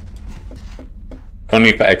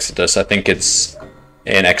 Only for Exoddus. I think it's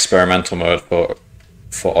in experimental mode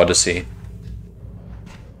for Odyssey.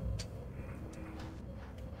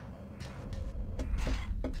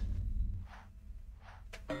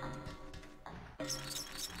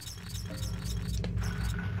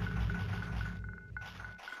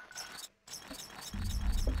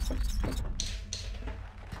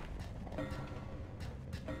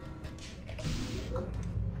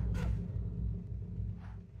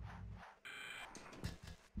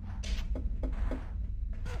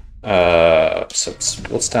 So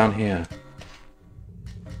what's down here?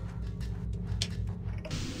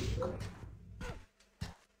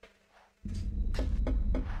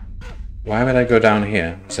 Why would I go down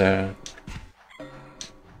here? Is there...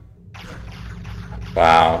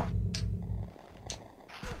 Wow.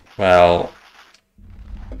 Well,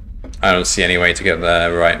 I don't see any way to get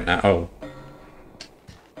there right now. Oh.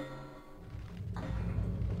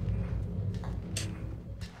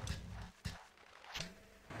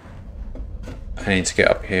 I need to get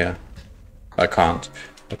up here. I can't.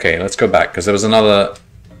 Okay, let's go back, because there was another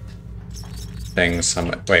thing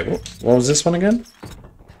somewhere. Wait, what was this one again?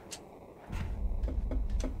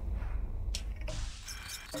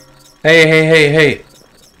 Hey, hey, hey, hey!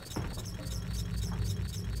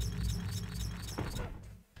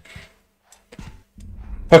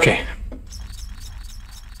 Okay.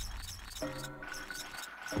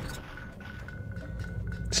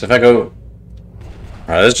 So if I go...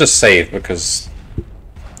 Alright, let's just save, because...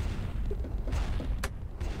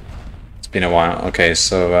 It's been a while. Okay,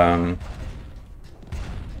 so,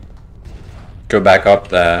 go back up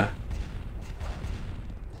there.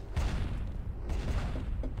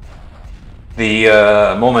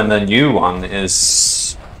 The, Mormon, the new one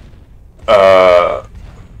is,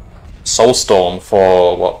 Soulstorm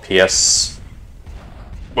for, what, PS...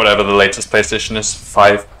 Whatever the latest PlayStation is,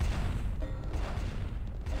 5.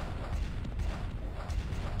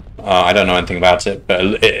 I don't know anything about it, but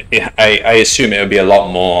I assume it would be a lot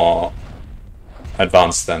more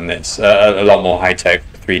advanced than this. A lot more high-tech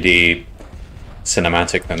 3D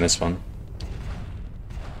cinematic than this one.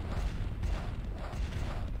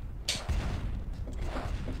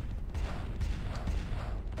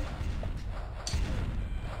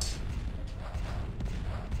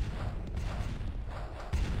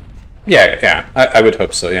 Yeah, I would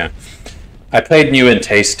hope so, yeah. I played New and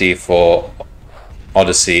Tasty for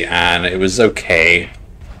Odyssey, and it was okay.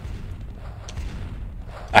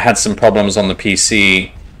 I had some problems on the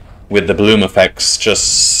PC with the bloom effects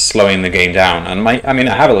just slowing the game down. And I mean,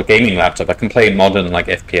 I have a gaming laptop. I can play modern like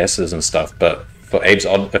FPSs and stuff, but for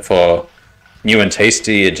for New and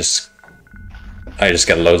Tasty, I just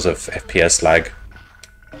get loads of FPS lag.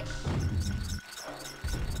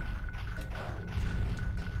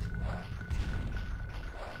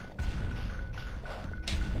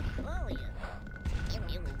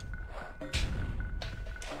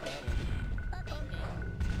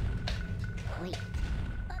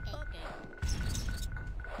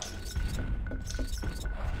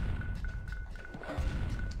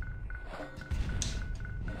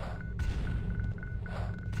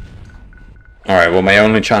 Alright, well my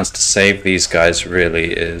only chance to save these guys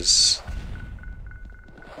really is...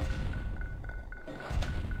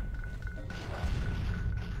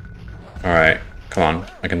 Alright, come on,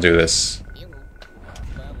 I can do this.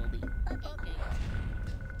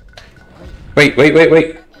 Wait!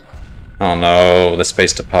 Oh no, they're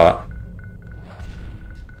spaced apart.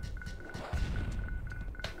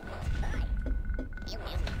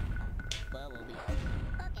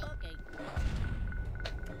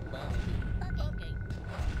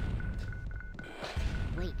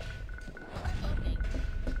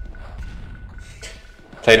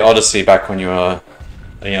 Played Odyssey back when you were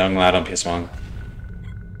a young lad on PS1.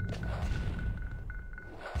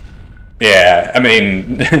 Yeah, I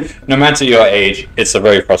mean, no matter your age, it's a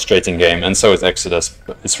very frustrating game, and so is Exoddus.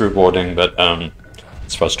 It's rewarding, but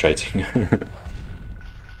it's frustrating.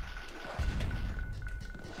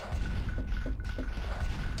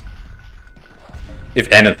 If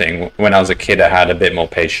anything, when I was a kid, I had a bit more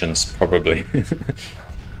patience, probably,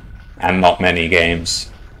 and not many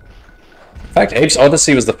games. In fact, Apes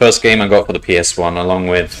Odyssey was the first game I got for the PS1, along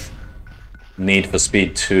with Need for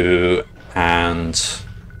Speed 2 and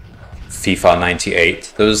FIFA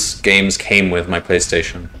 98. Those games came with my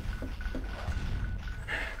PlayStation.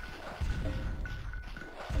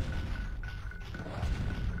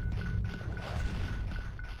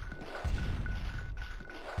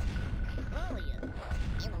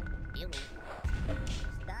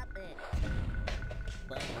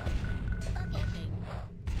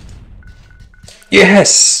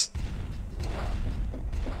 Yes!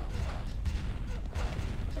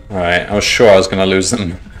 Alright, I was sure I was going to lose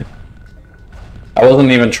them. I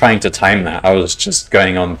wasn't even trying to time that, I was just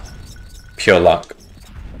going on pure luck.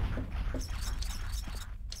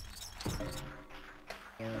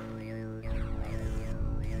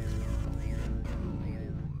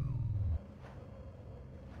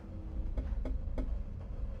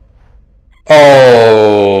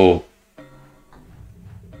 Oh!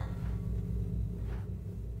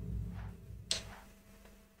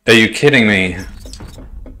 Are you kidding me?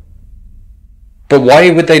 But why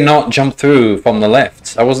would they not jump through from the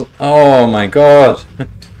left? I wasn't... Oh my god!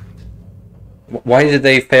 Why did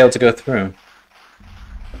they fail to go through?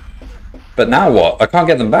 But now what? I can't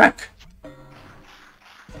get them back.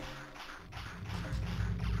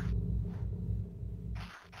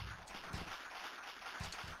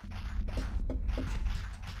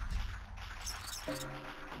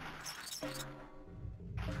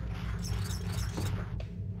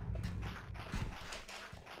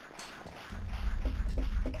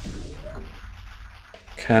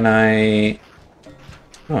 Can I...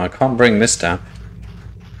 Oh, I can't bring this down.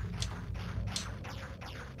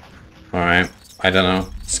 Alright, I don't know.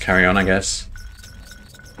 Let's carry on, I guess.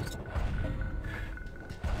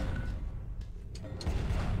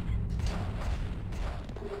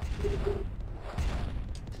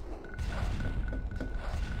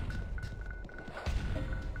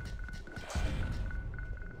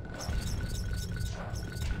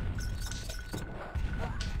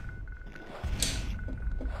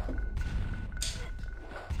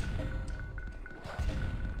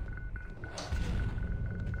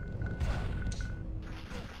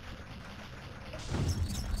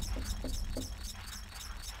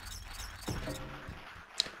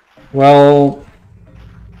 Well,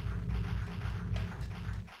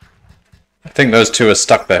 I think those two are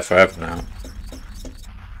stuck there forever now.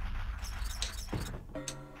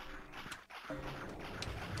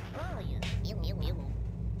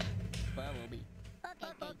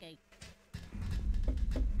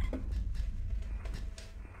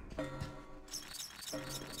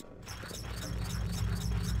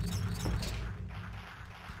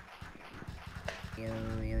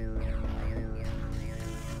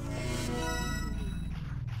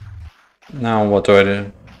 Now what do I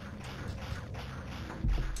do?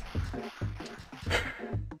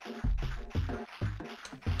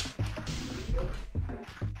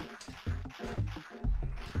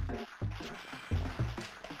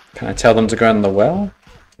 Can I tell them to go in the well?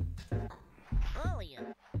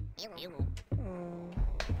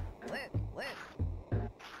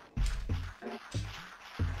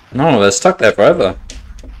 No, they're stuck there forever.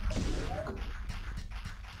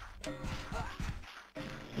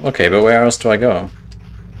 Okay, but where else do I go?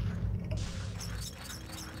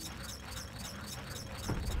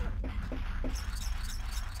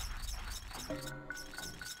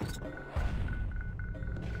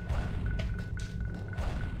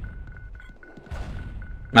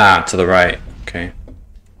 Ah, to the right. Okay.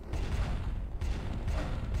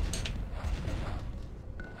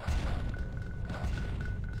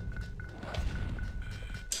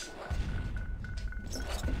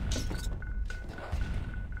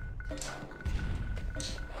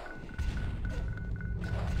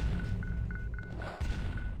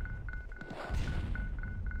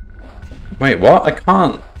 Wait, what? I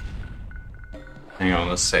can't... Hang on,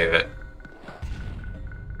 let's save it.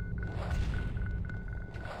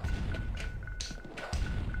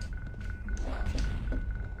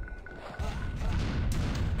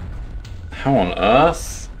 How on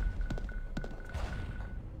earth?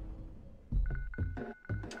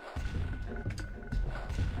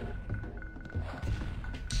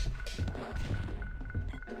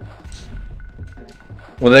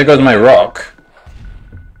 Well, there goes my rock.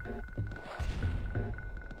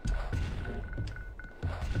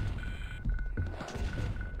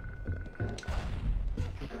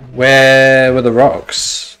 Where were the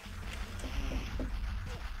rocks?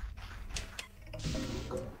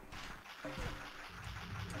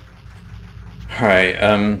 Alright,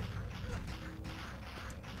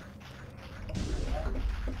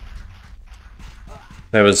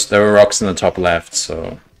 there were rocks in the top left,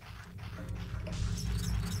 so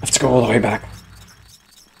go all the way back.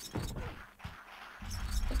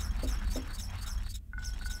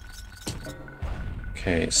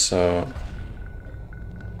 Okay, so...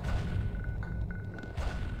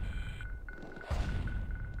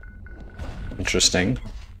 Interesting.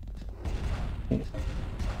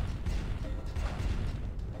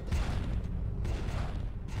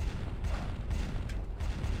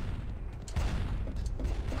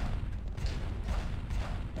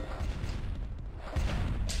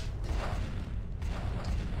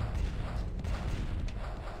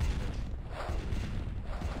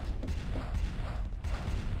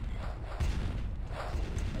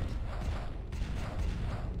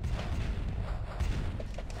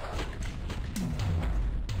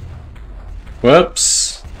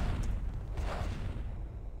 Whoops.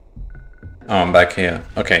 Oh, I'm back here.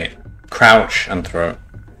 Okay. Crouch and throw.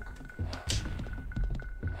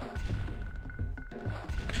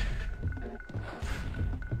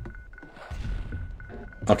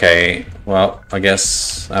 Okay, well, I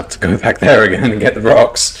guess I have to go back there again and get the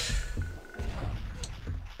rocks.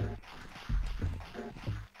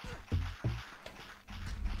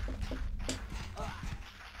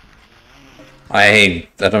 I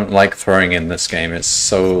don't like throwing in this game. It's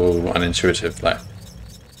so unintuitive. Like,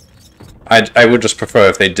 I would just prefer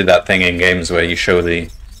if they did that thing in games where you show the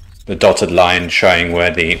dotted line showing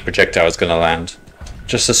where the projectile is going to land.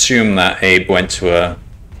 Just assume that Abe went to a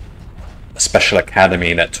special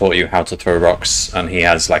academy that taught you how to throw rocks, and he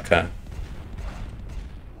has like a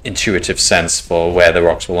intuitive sense for where the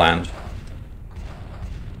rocks will land.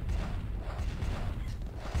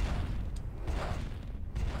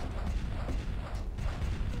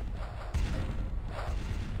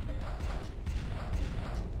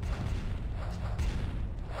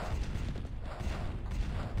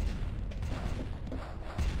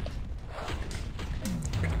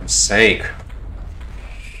 Sake.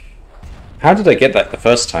 How did I get that the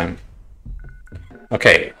first time?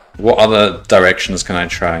 Okay, what other directions can I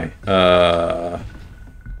try?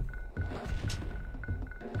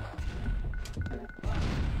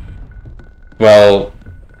 Well,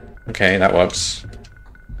 okay, that works.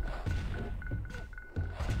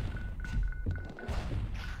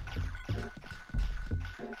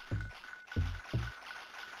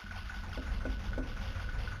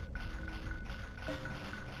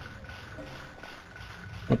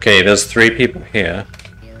 Okay, there's 3 people here.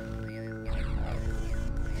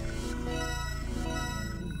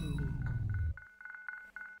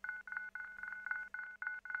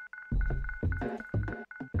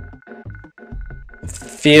 I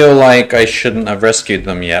feel like I shouldn't have rescued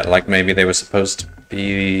them yet, like maybe they were supposed to be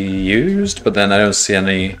used, but then I don't see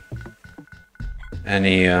any...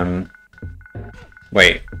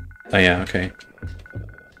 Wait. Oh yeah, okay.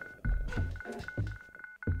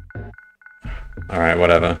 Alright,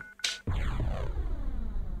 whatever.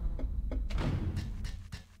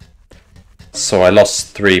 So I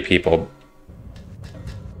lost 3 people.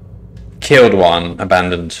 Killed 1,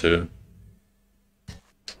 abandoned 2.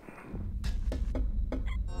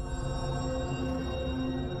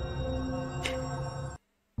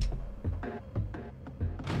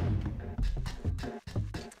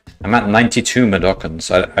 I'm at 92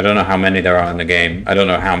 Medokans. I don't know how many there are in the game. I don't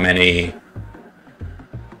know how many...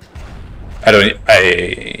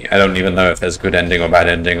 I don't even know if there's good ending or bad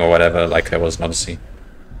ending or whatever, like there was in Odyssey.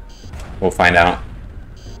 We'll find out.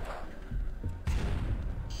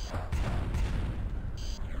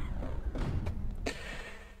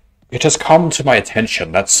 It has come to my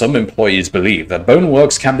attention that some employees believe that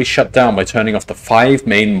Boneworks can be shut down by turning off the 5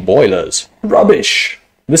 main boilers. Rubbish!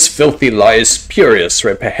 This filthy lie is spurious,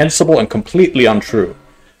 reprehensible, and completely untrue.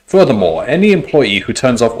 Furthermore, any employee who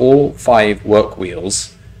turns off all 5 work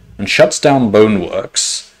wheels and shuts down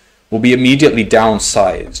Boneworks will be immediately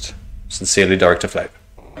downsized. Sincerely, Director Fleck.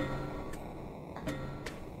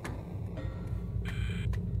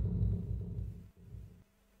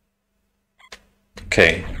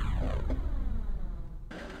 Okay.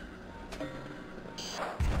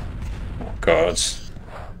 Oh god.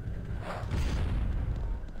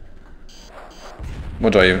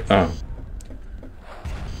 What do I even... Oh.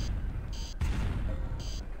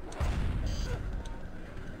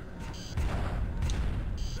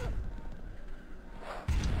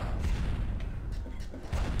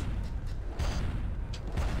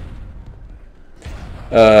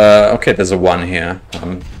 Okay, there's a 1 here.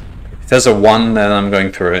 If there's a 1, then I'm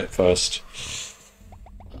going through it first.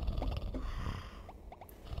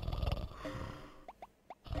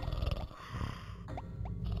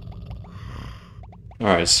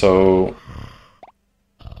 Alright, so...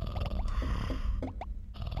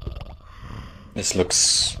 This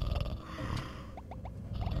looks...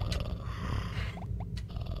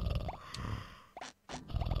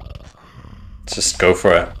 Let's just go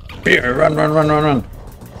for it. Here, run, run, run, run, run.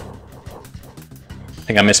 I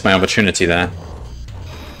think I missed my opportunity there.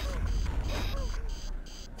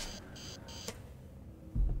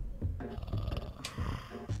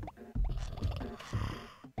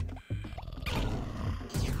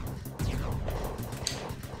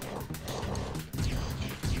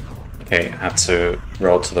 Okay, I have to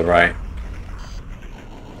roll to the right.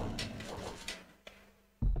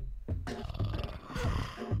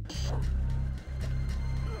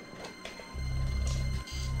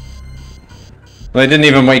 Well, they didn't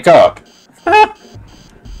even wake up.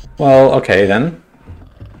 Well, okay then.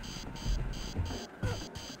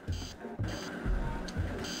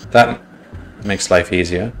 That makes life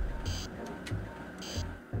easier.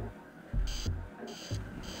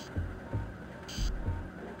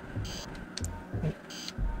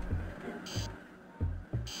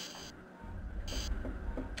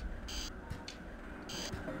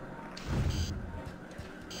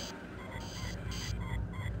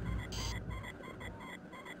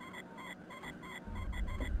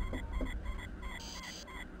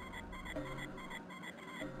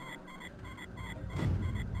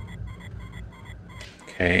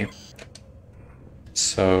 Okay,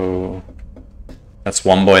 so that's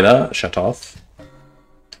one boiler shut off.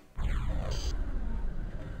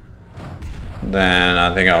 Then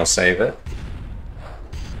I think I'll save it.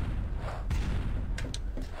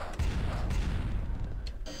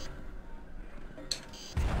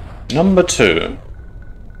 Number 2.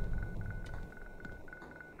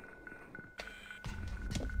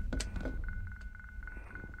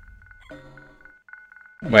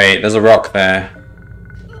 Wait, there's a rock there.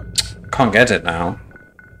 Can't get it now.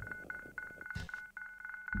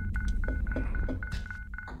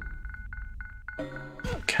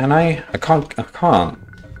 Can I? I can't.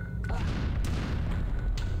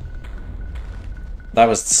 That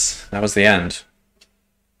was the end.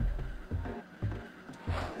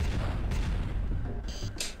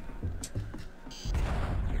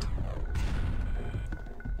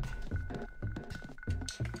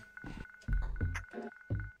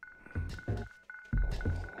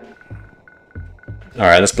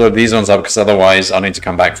 Alright, let's blow these ones up, because otherwise I'll need to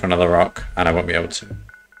come back for another rock, and I won't be able to.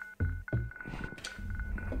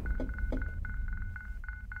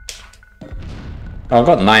 Oh, I've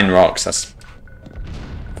got 9 rocks, that's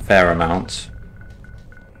a fair amount.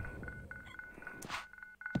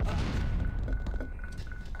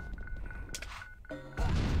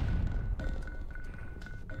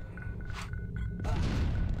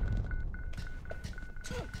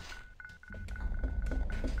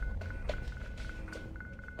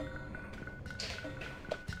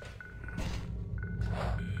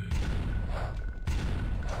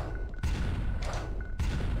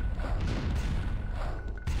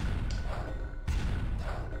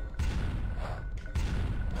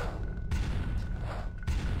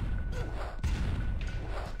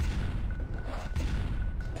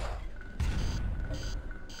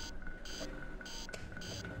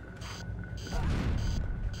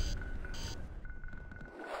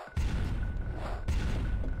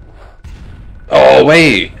 Oh,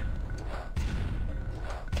 wait!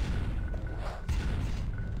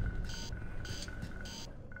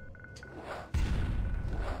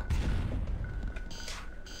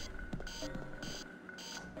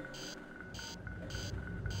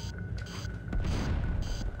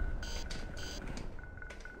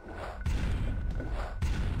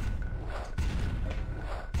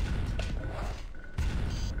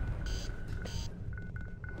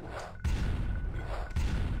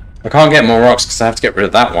 I can't get more rocks because I have to get rid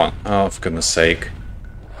of that one. Oh, for goodness sake.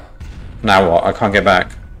 Now what? I can't get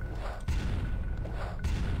back.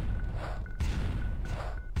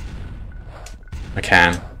 I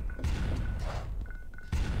can.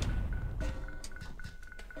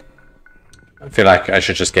 I feel like I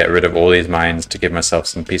should just get rid of all these mines to give myself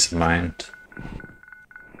some peace of mind.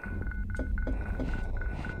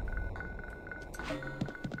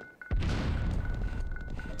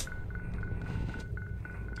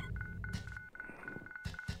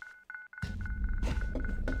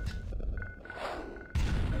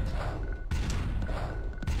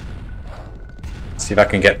 See if I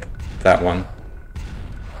can get that one.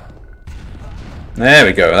 There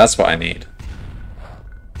we go, that's what I need.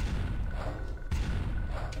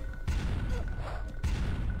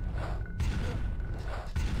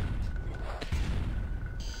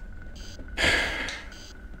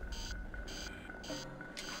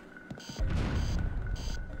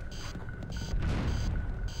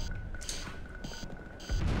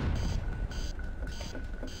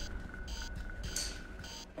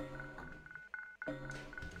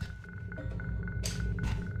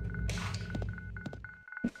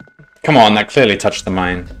 Come on, that clearly touched the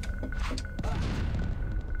mine.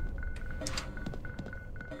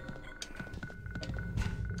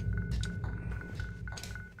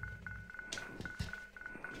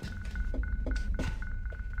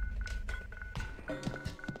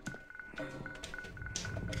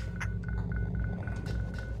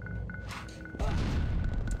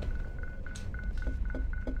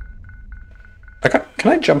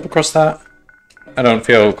 Can I jump across that? I don't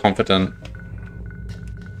feel confident.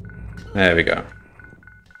 There we go.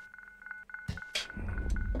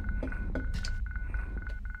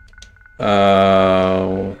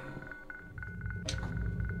 I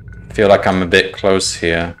feel like I'm a bit close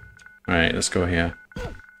here. Alright, let's go here.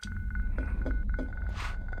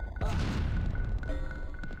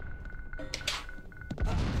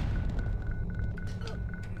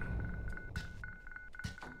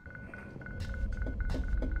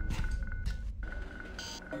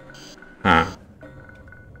 Huh.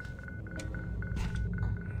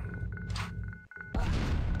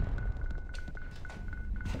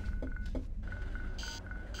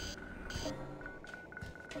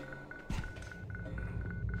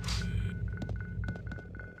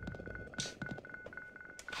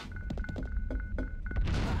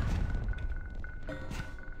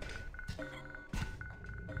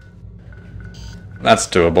 That's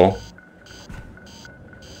doable.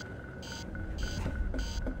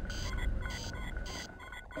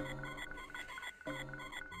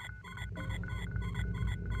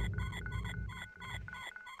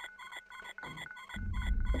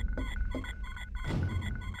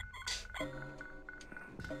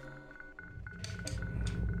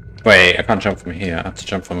 Wait, I can't jump from here. I have to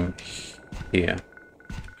jump from here.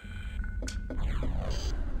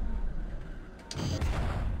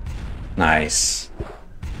 Nice.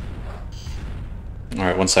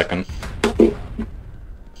 Alright, 1 second.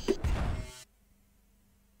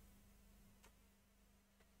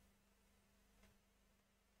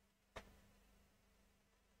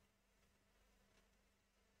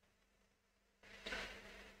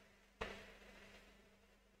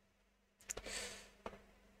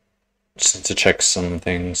 Just need to check some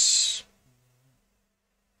things.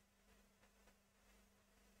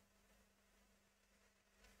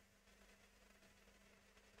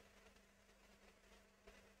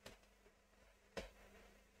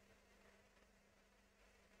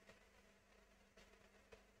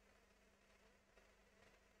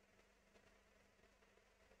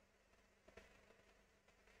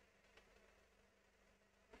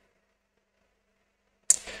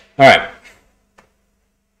 All right.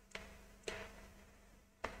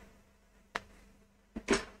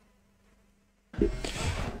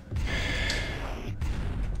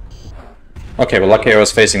 Okay, well, lucky I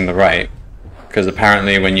was facing the right, because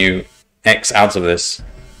apparently when you X out of this,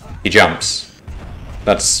 he jumps.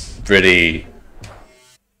 That's really...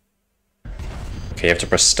 Okay, you have to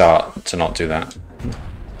press start to not do that.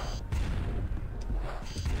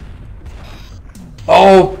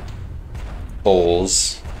 Oh!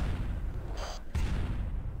 Balls.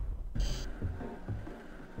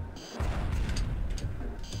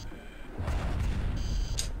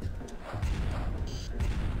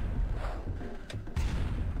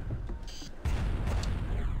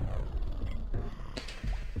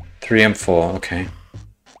 Three and 4, okay.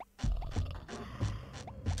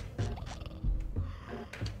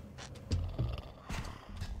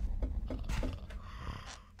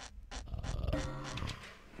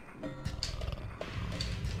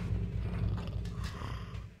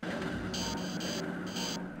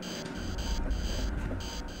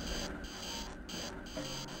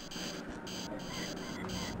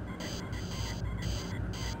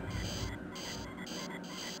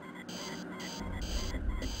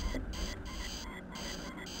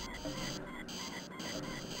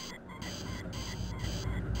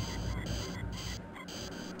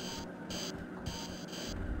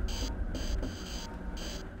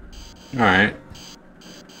 Alright.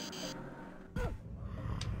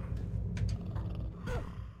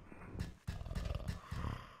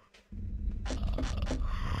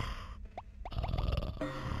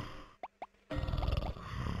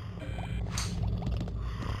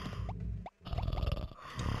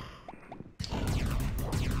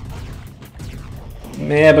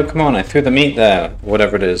 Yeah, but come on, I threw the meat there,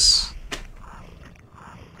 whatever it is.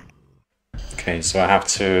 Okay, so I have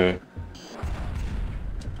to...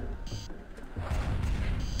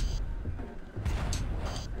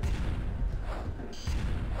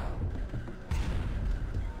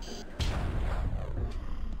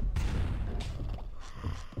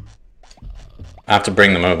 I have to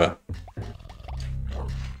bring them over.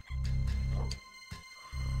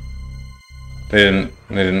 They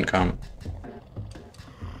didn't come.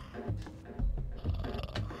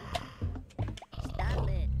 Stop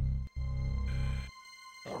it.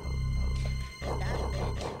 Stop.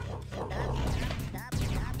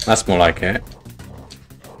 That's more like it.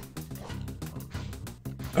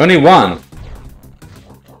 Only one.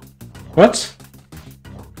 What?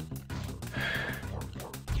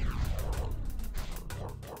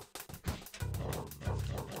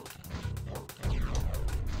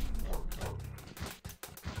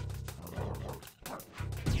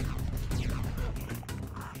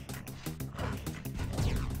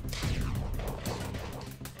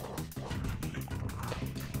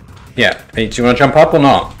 Yeah. Hey, do you want to jump up or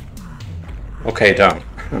not? Okay, don't.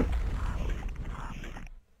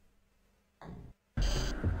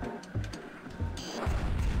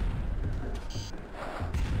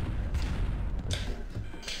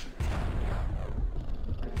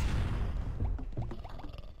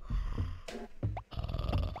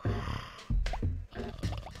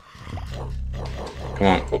 Come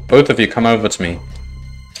on, both of you come over to me.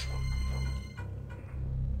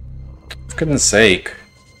 For goodness sake.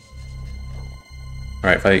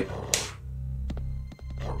 Alright, fight.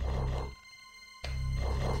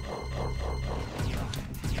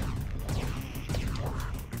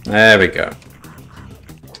 There we go.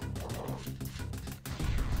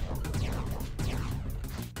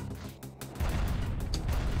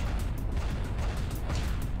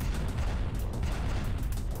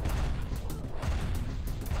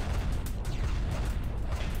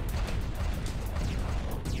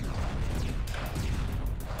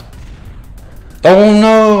 Oh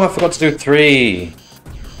no, I forgot to do 3.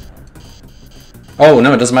 Oh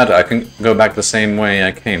no, it doesn't matter. I can go back the same way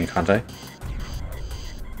I came, can't I?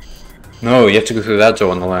 No, you have to go through that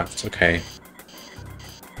door on the left. Okay.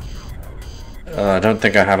 I don't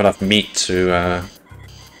think I have enough meat to,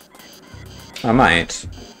 I might.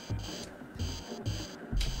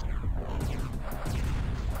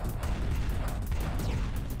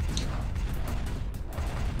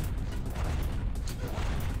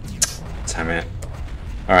 Damn it.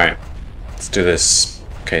 Alright. Let's do this.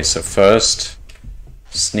 Okay, so first,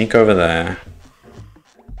 sneak over there.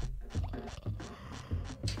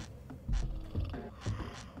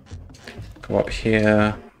 Go up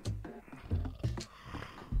here.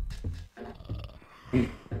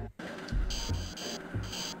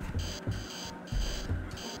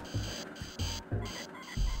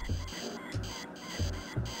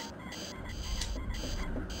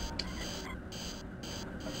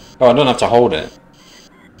 Oh, I don't have to hold it.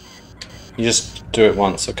 You just do it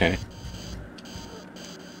once, okay.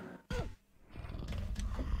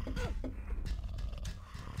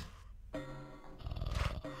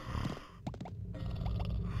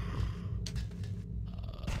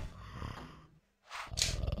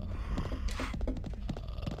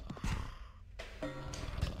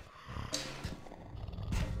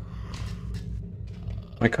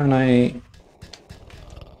 Why can't I...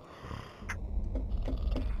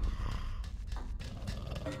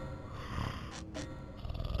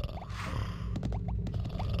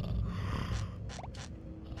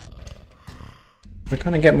 Why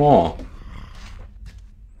can't I get more?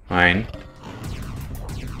 Fine.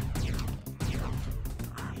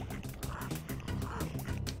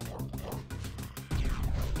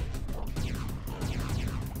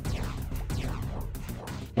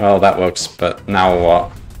 Well, that works, but now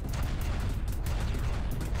what?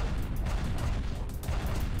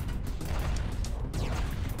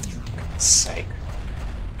 For God's sake.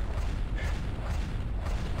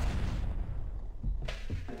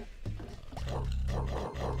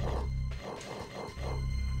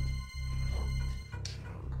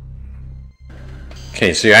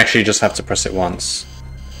 Okay, so you actually just have to press it once.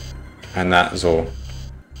 And that is all.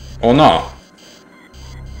 Or not.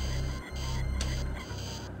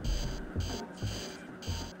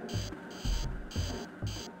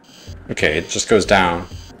 Okay, it just goes down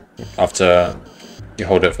after you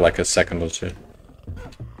hold it for like a second or two.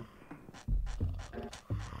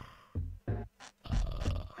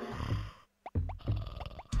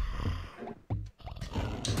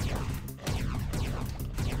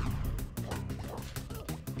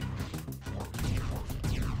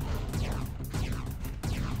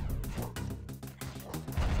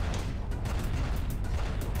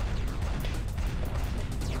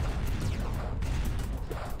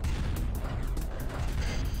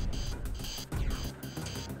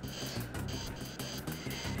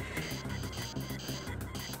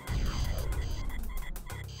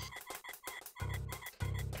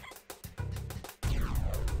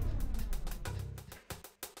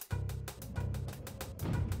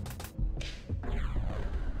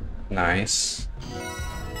 Nice.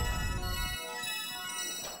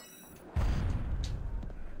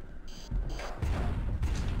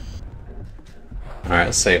 Alright,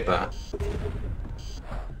 let's save that.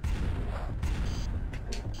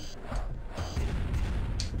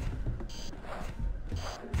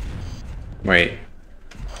 Wait.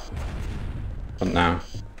 What now?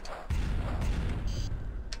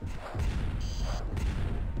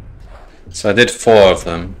 So I did 4 of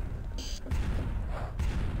them.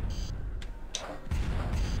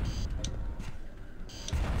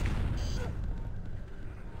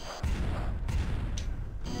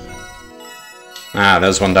 Ah,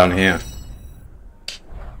 there's one down here.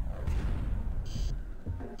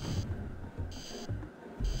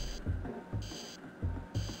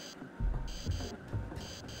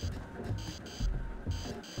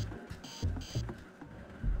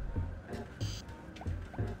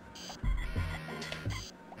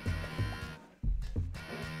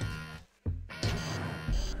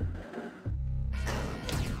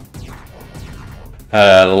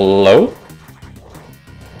 Hello?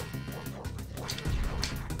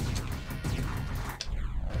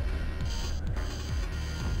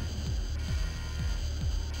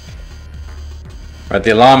 Right,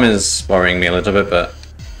 the alarm is worrying me a little bit, but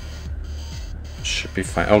should be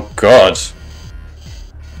fine. Oh god!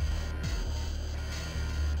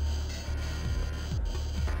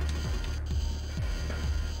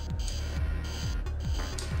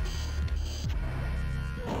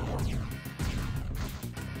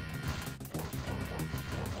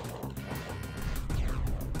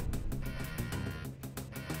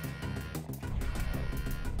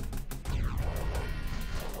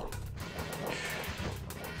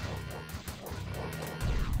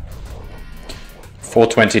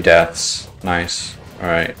 $420 deaths. Nice.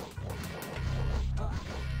 Alright.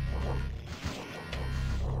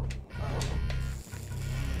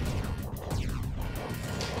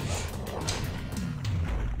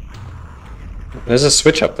 There's a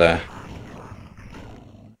switch up there.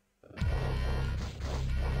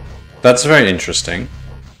 That's very interesting.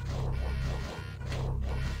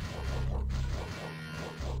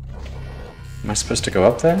 Am I supposed to go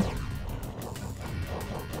up there?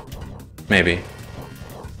 Maybe.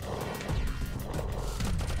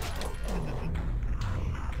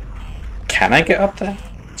 Can I get up there?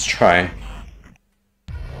 Let's try.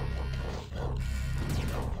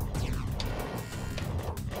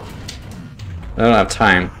 I don't have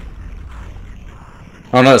time.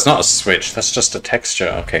 Oh no, it's not a switch. That's just a texture.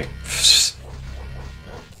 Okay.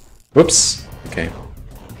 Whoops. Okay.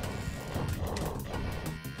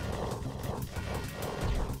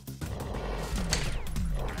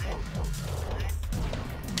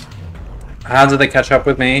 How did they catch up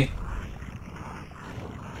with me?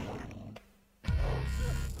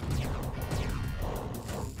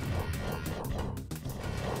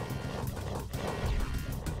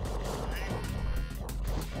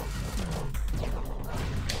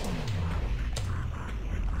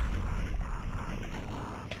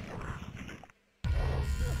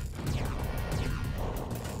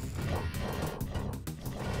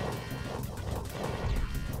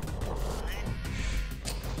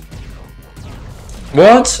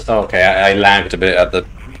 What? Oh, okay, I lagged a bit at the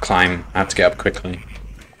climb. I have to get up quickly.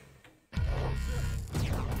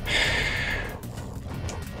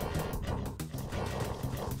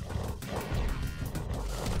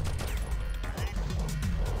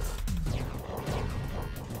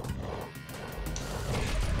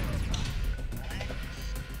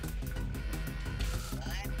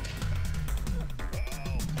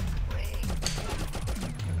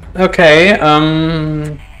 Okay,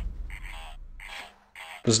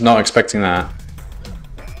 was not expecting that.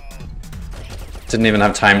 Didn't even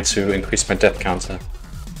have time to increase my death counter.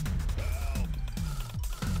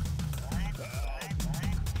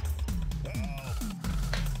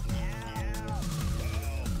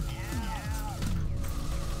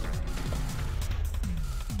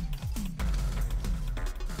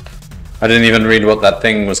 I didn't even read what that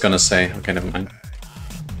thing was gonna say. Okay, never mind.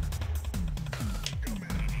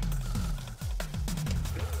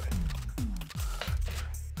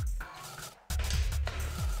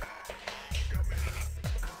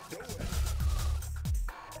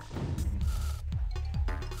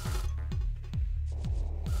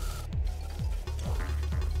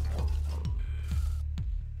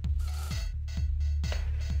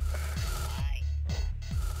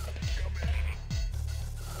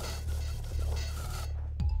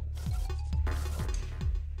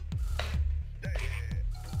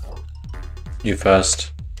 You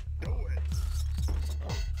first.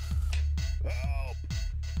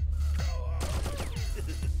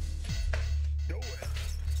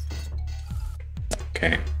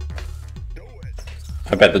 Okay.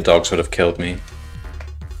 I bet the dogs would have killed me.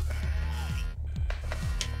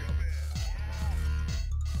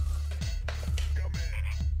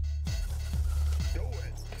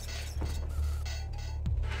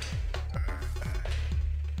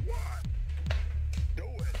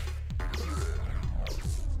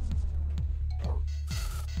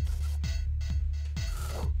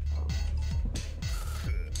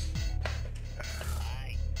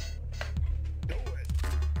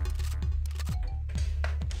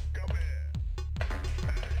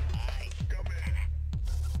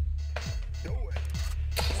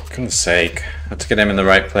 For goodness sake, I have to get him in the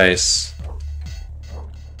right place.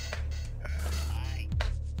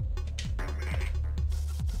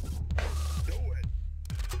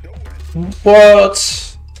 What?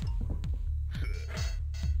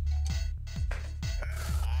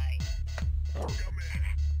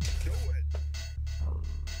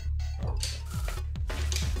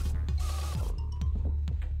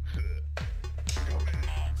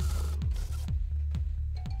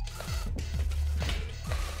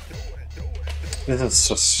 This is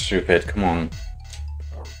so stupid, come on.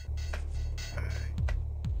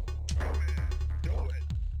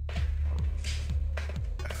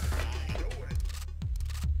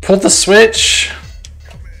 Pull the switch!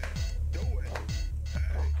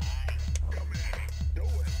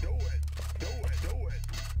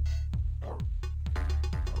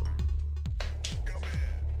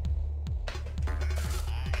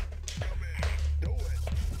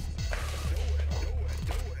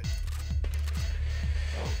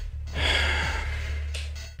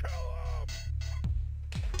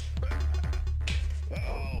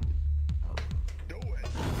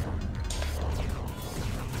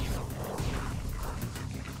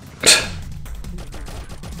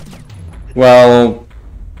 Well,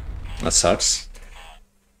 that sucks.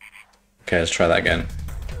 Okay, let's try that again.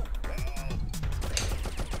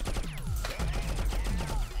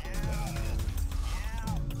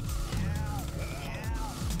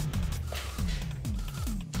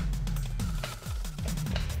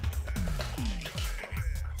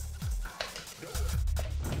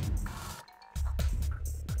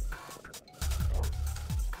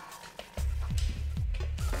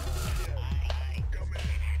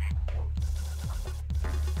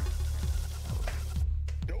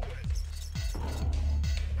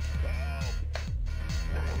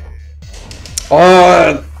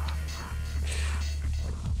 Oh!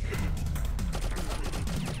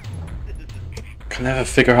 Can never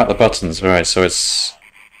figure out the buttons. Right, so it's...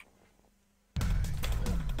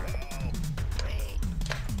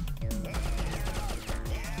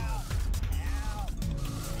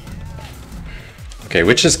 Okay,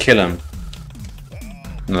 which is kill him?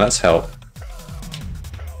 No, that's help.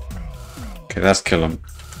 Okay, that's kill him.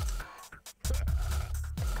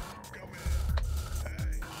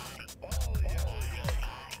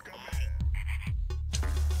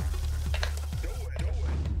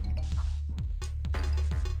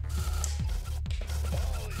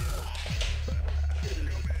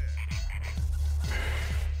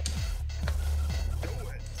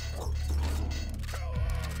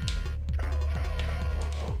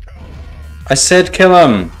 I said kill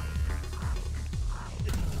him!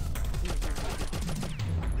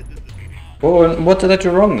 Oh, what did I do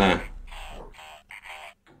wrong there?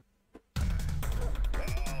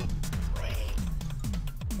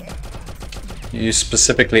 You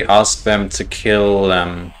specifically asked them to kill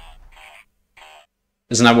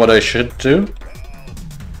Isn't that what I should do?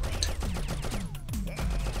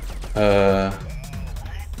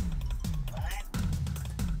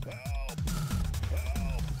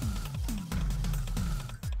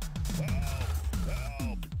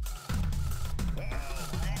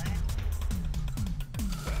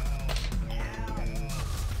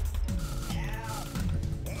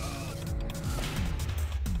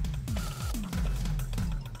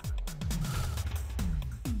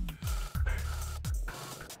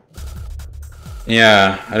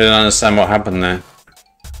 Yeah, I didn't understand what happened there.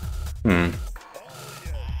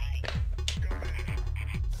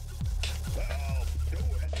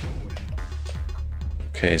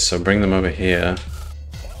 Okay, so bring them over here.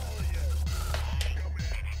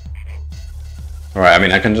 Alright, I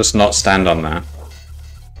mean, I can just not stand on that.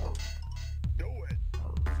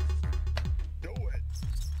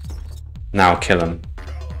 Now kill him.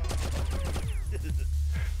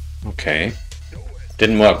 Okay.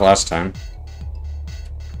 Didn't work last time.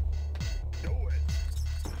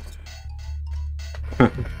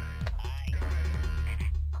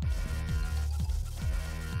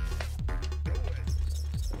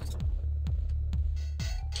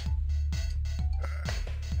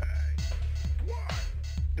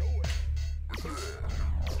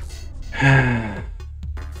 Alright,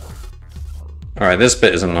 this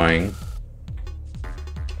bit is annoying.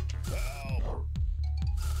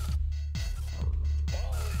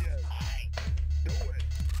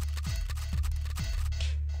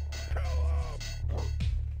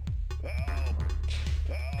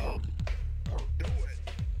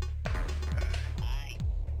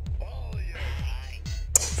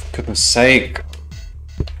 For goodness sake.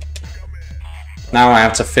 Now I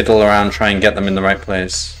have to fiddle around, try and get them in the right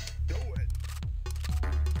place.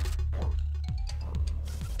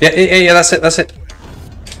 Yeah, that's it, that's it.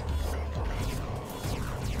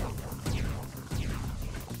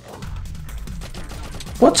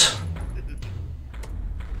 What?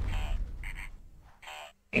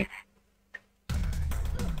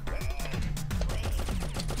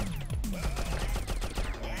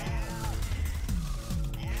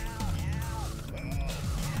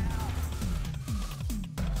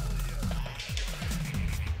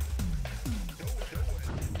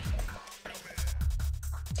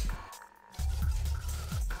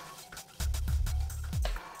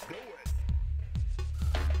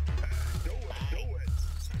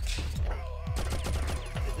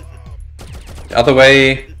 The other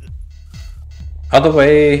way. Other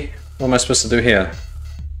way. What am I supposed to do here?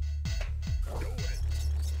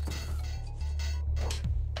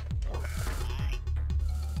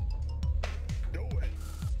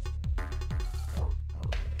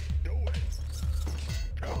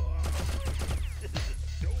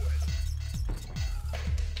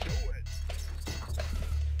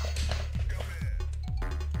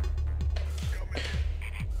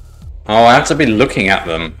 Oh, I have to be looking at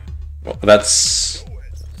them. Well, that's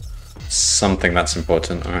something that's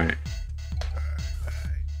important. Alright.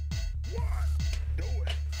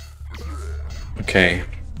 Okay.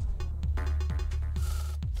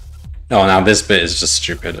 Oh, now this bit is just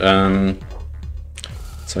stupid.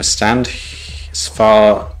 So I stand as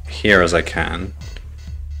far here as I can.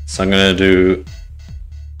 So I'm gonna do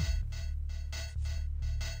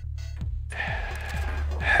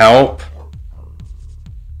help.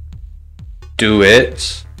 Do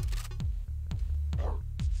it.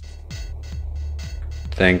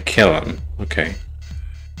 Then kill him. Okay.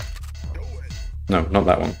 No, not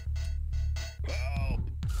that one.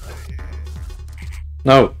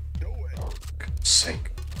 No. For goodness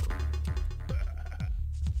sake.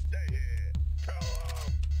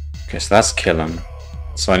 Okay, so that's kill him.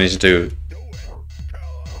 So I need to do...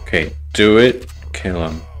 Okay, do it, kill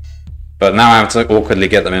him. But now I have to awkwardly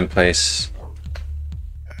get them in place.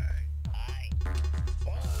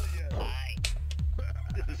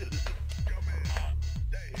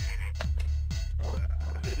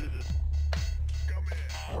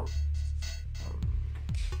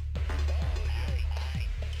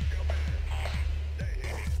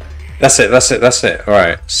 That's it, that's it, that's it.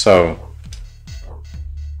 Alright, so...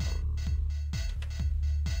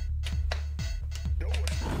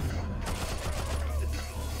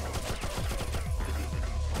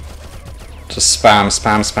 Just spam,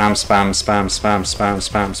 spam, spam, spam, spam, spam, spam,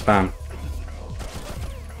 spam, spam.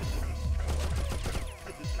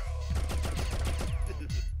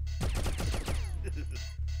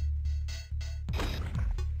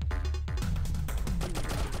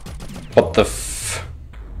 What the f...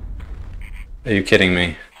 Are you kidding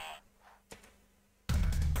me?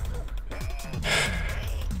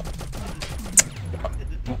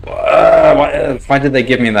 Why did they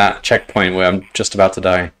give me that checkpoint where I'm just about to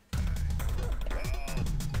die?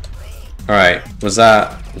 Alright, was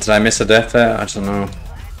that... Did I miss a death there? I don't know.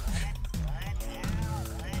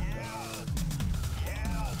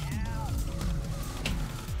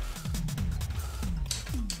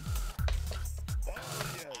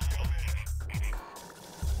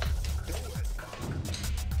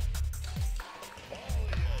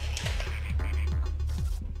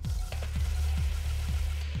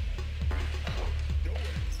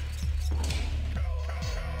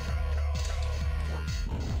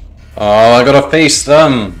 Oh, I gotta face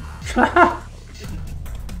them!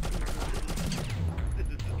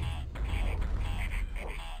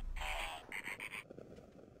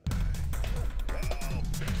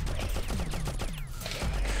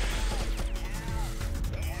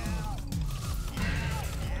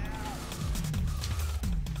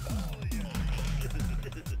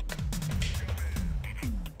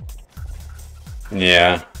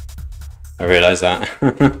 Yeah, I realize that.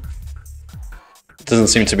 Doesn't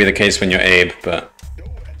seem to be the case when you're Abe, but...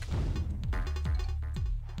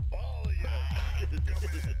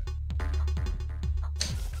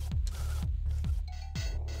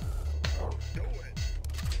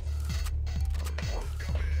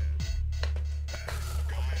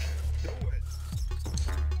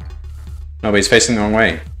 No, but he's facing the wrong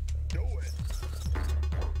way.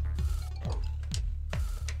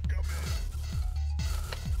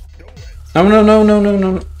 No, no, no, no, no,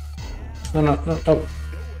 no. No, no, no, no.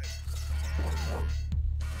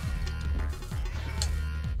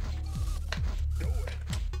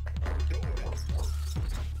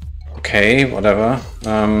 Okay, whatever.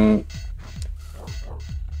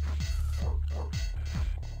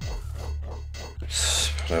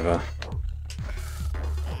 Whatever.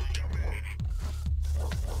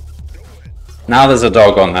 Now there's a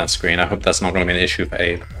dog on that screen. I hope that's not going to be an issue for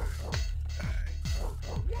Abe.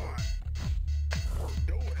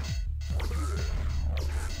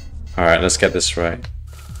 Alright, let's get this right.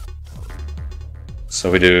 So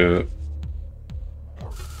we do...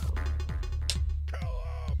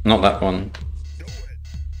 Not that one.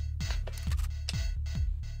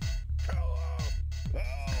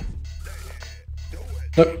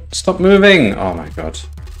 Look, stop moving! Oh my god.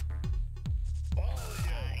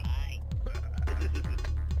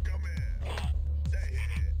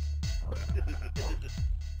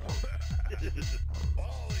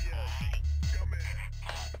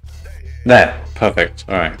 There, perfect.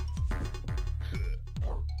 Alright.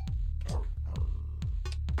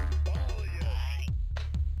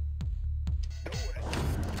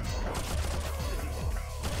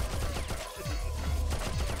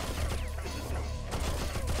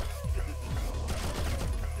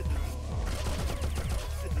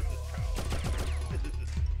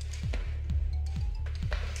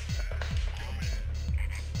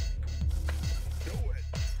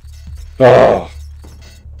 Oh.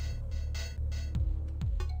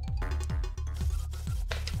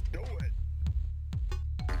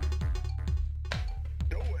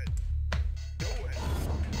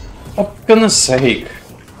 For goodness sake.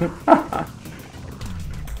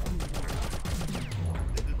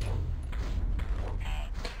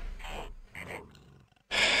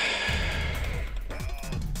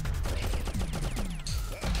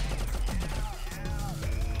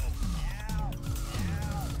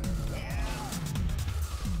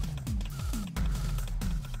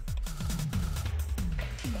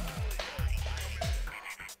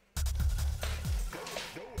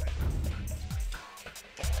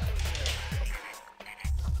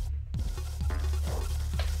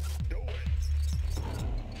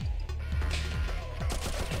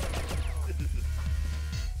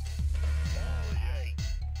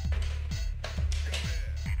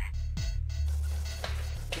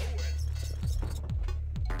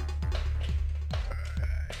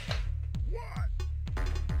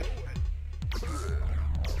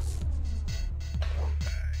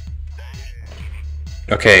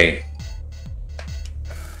 Okay.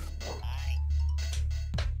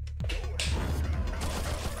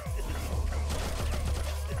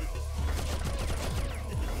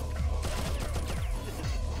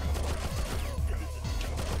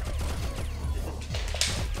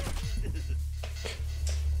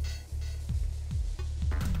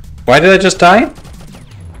 Why did I just die?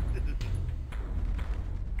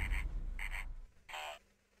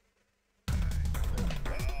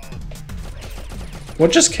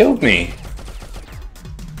 What just killed me?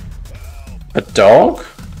 A dog?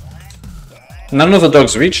 None of the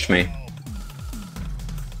dogs reached me.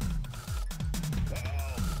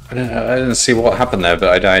 I didn't see what happened there, but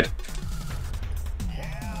I died.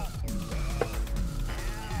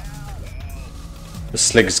 The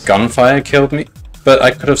Slig's gunfire killed me, but I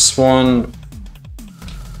could have sworn...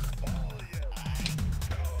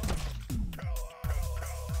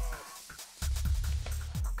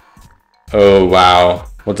 Oh wow,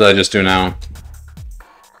 what did I just do now?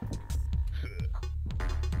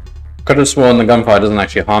 Could have sworn the gunfire doesn't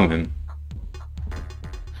actually harm him.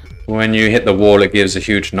 When you hit the wall it gives a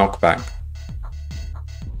huge knockback.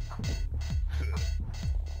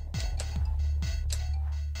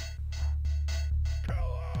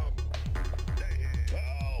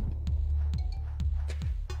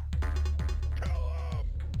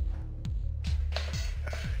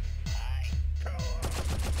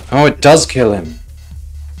 Oh, it does kill him.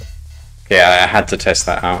 Yeah, I had to test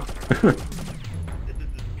that out.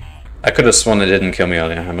 I could have sworn it didn't kill me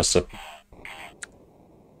earlier. I must have.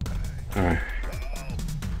 Alright.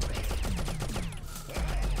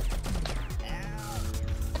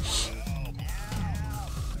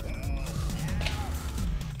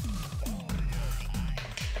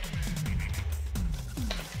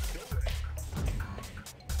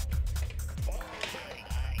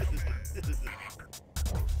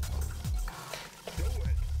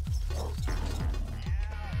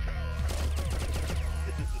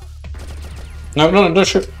 No, no, no, don't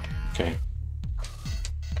shoot. Okay.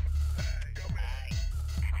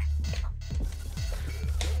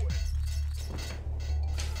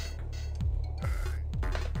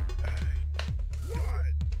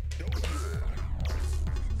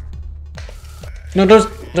 No,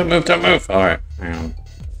 don't move, don't move. Alright, hang on.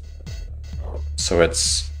 So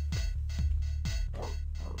it's...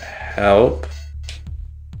 help.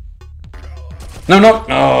 No, no!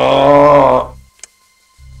 Oh!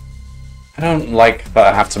 I don't like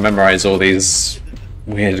that I have to memorize all these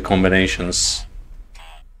weird combinations.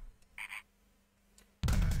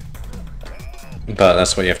 But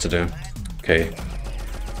that's what you have to do. Okay.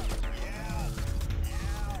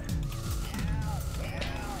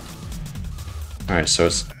 Alright, so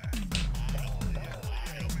it's...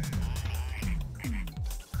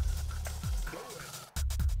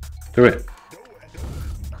 do it.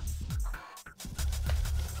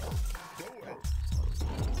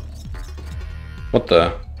 What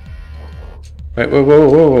the? Wait, whoa, whoa,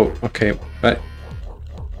 whoa, whoa. Okay, right.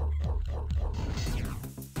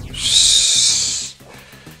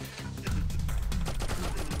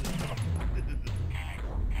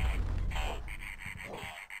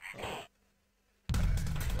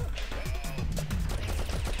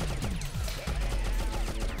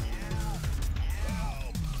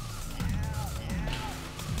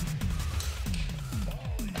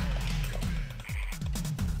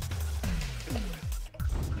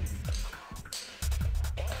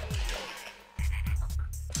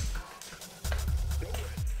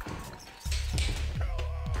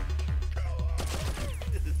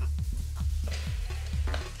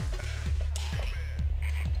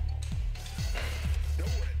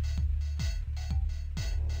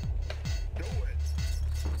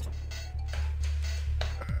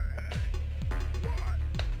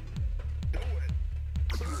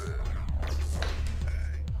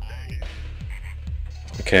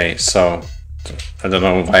 Okay, so I don't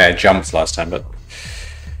know why I jumped last time, but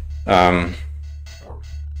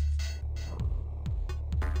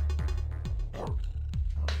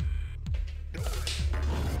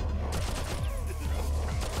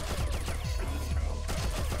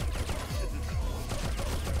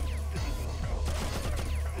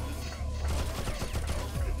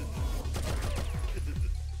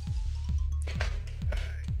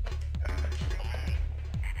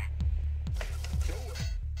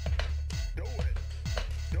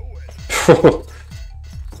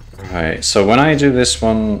Right, so when I do this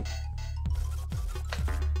one...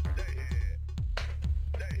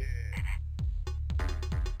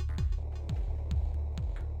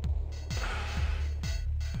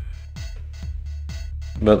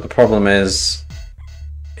 But the problem is,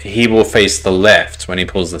 he will face the left when he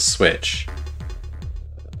pulls the switch.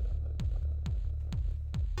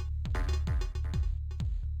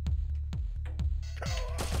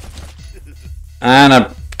 And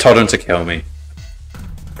I told him to kill me.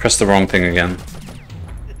 Press the wrong thing again.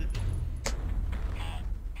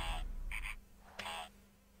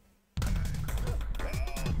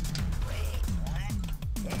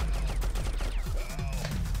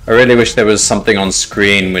 I really wish there was something on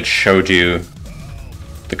screen which showed you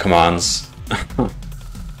the commands.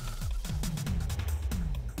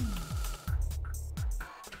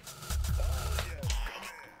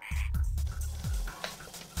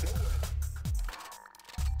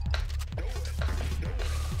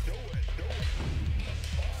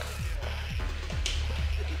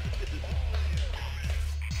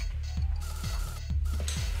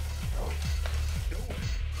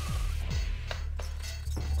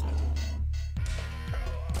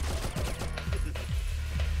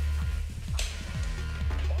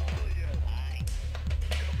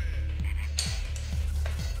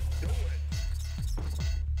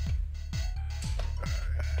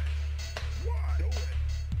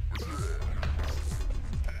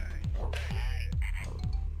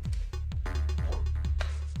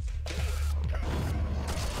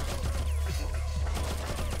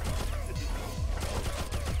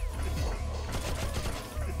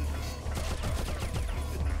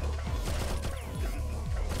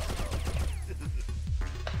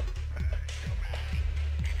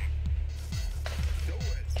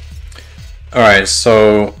 Alright,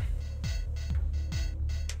 so...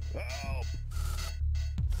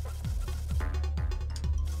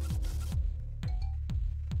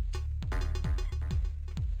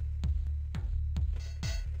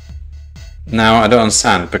 Now, I don't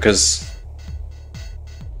understand, because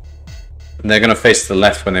they're gonna face the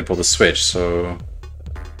left when they pull the switch, so...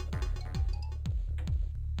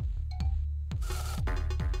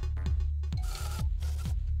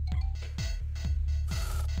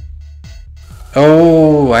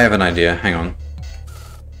 Oh, I have an idea. Hang on.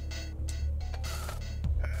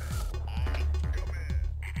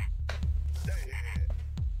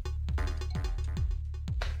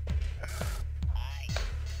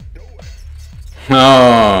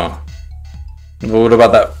 Oh. What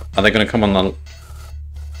about that? Are they going to come on the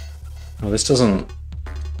Oh, this doesn't...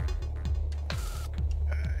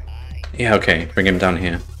 Yeah, okay. Bring him down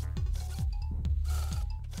here.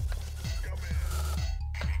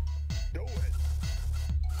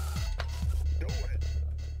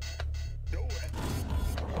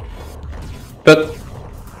 But...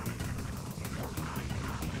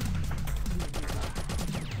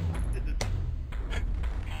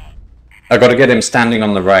 I gotta get him standing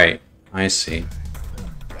on the right. I see.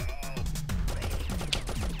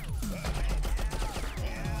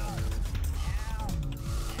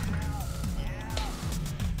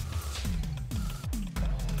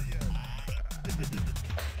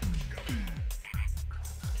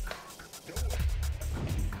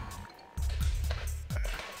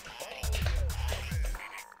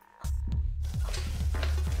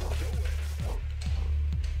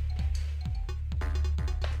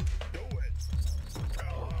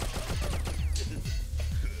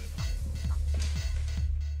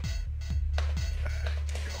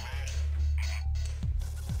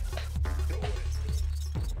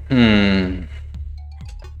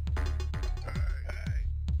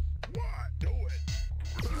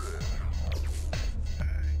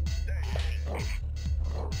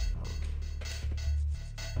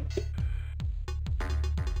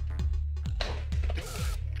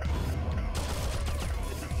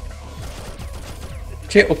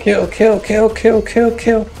 Kill, kill, kill, kill, kill, kill,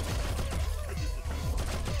 kill.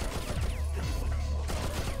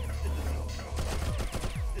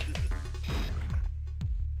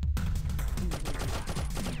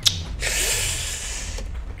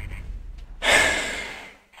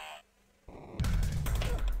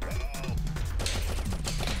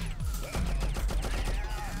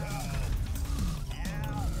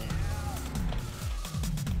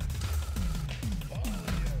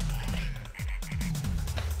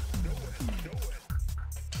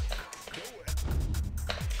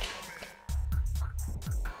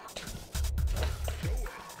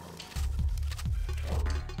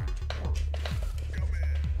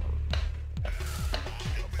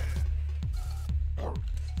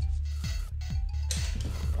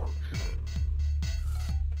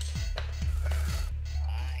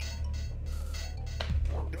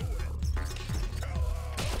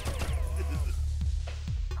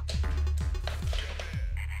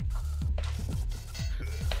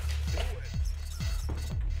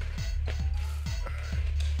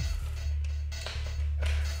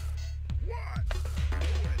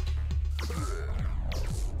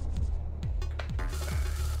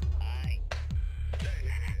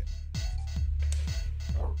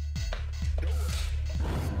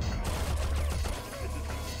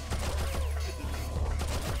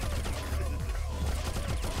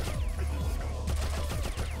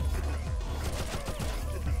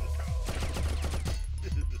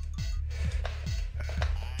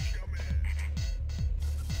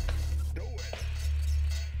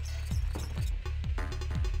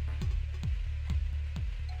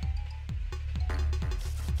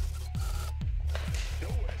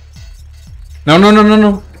 No, no, no, no,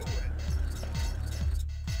 no.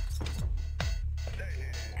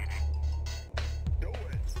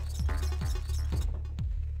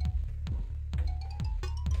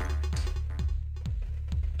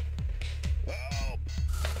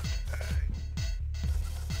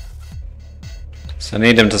 So I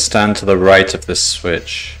need him to stand to the right of this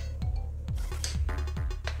switch.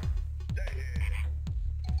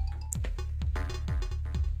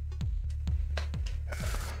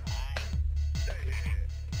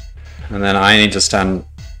 And then I need to stand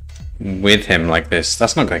with him like this.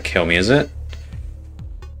 That's not going to kill me, is it?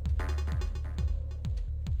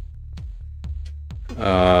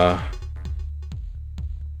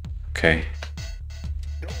 Okay.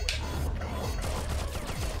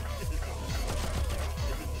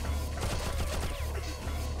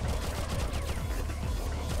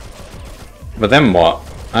 But then what?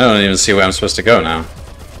 I don't even see where I'm supposed to go now.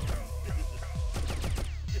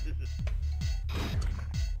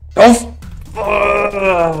 Oh!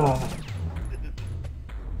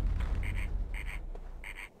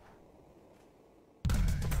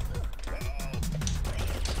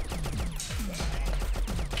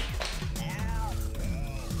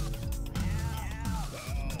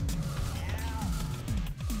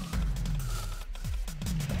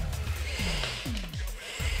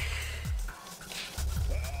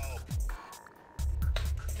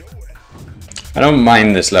 I don't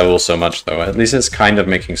mind this level so much though, at least it's kind of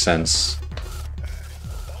making sense.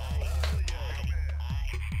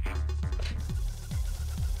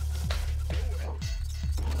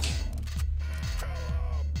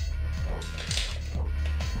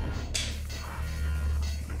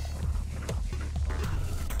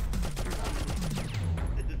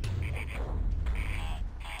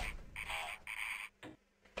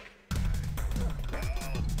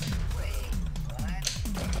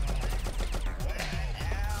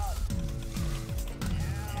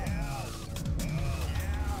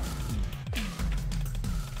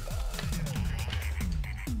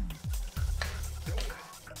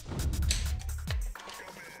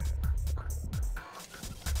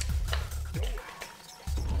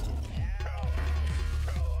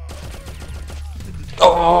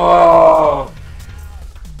 Oh!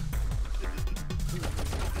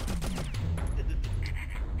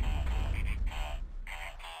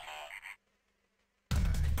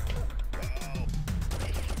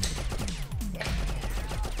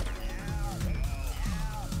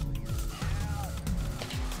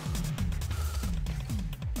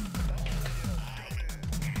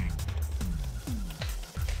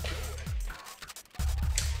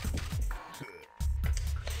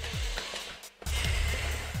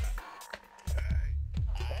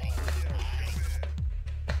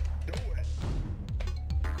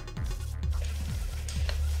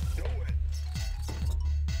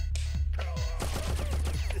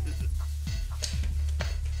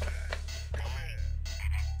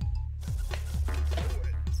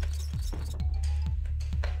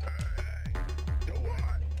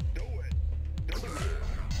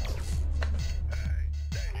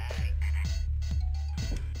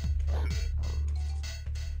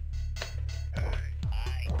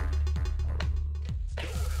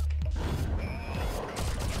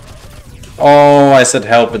 Oh, I said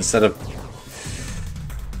help instead of...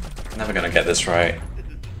 Never gonna get this right.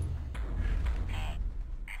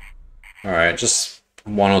 Alright, just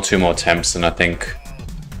 1 or 2 more attempts and I think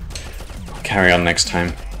I'll carry on next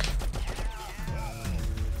time.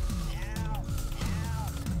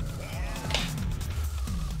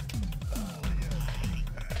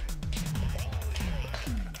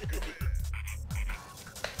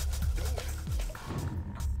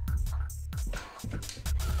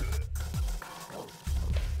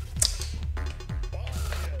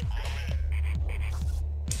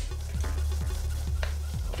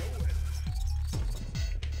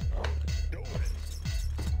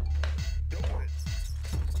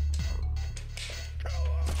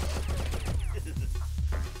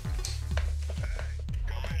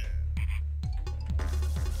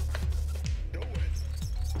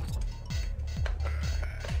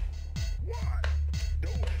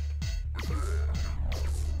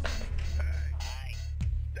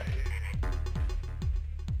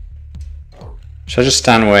 Should I just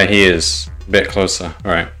stand where he is? A bit closer.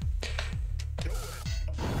 Alright.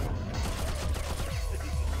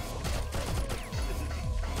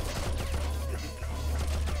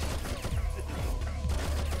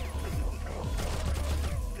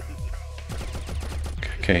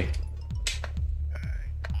 Okay.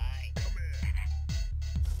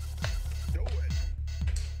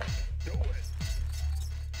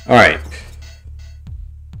 Alright.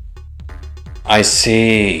 I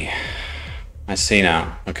see. I see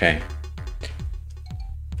now. Okay.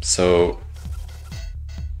 So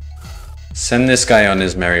send this guy on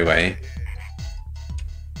his merry way.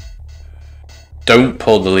 Don't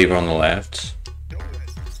pull the lever on the left.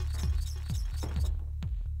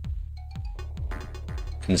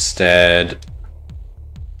 Instead,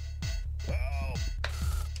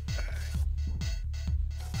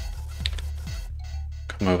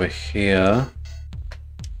 come over here.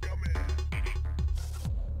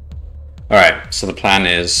 Alright, so the plan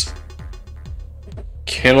is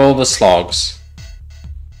kill all the slogs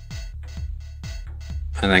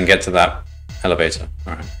and then get to that elevator.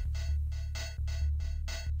 Alright.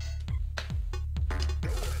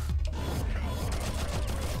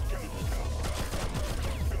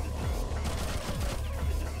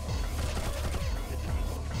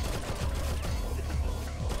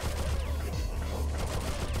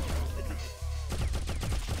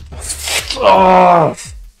 Oh!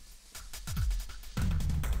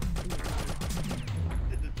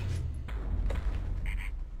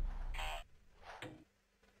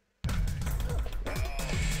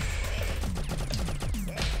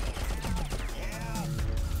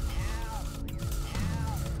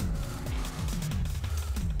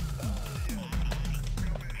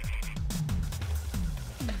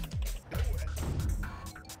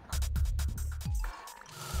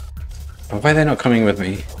 Why are they not coming with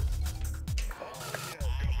me?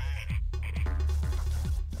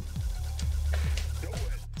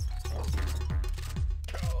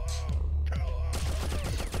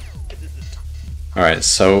 Alright,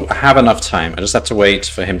 so I have enough time. I just have to wait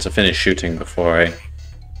for him to finish shooting before I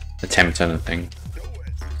attempt anything.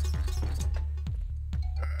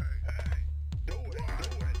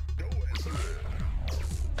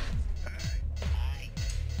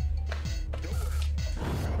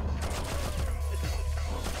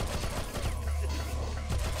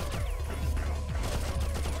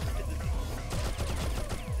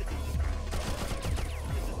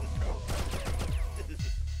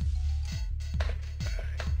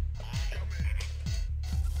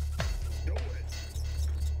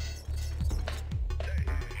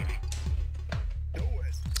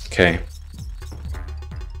 Okay.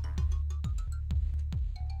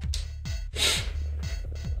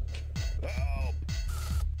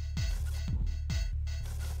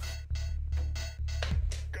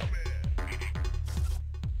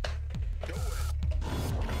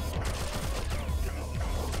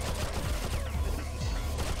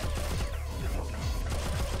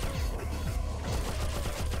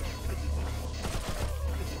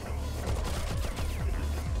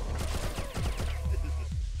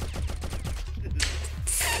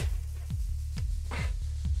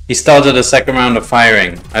 He started a second round of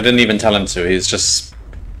firing. I didn't even tell him to. He's just...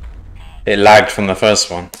 It lagged from the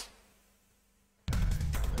first one.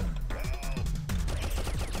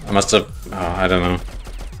 I must have... Oh, I don't know.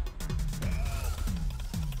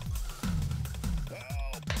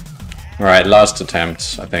 Right, last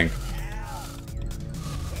attempt, I think.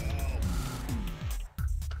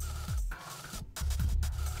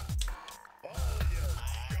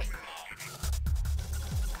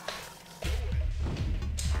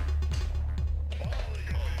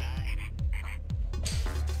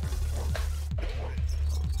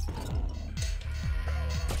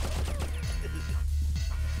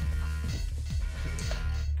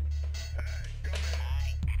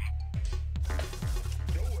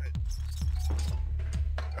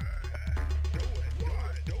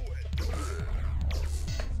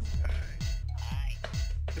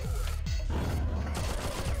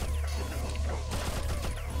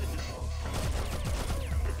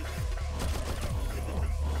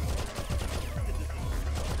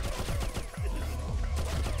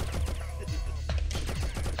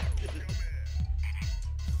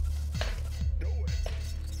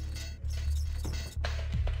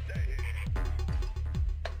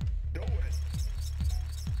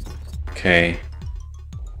 Okay.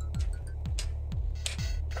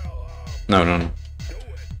 No, no, no.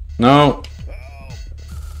 No!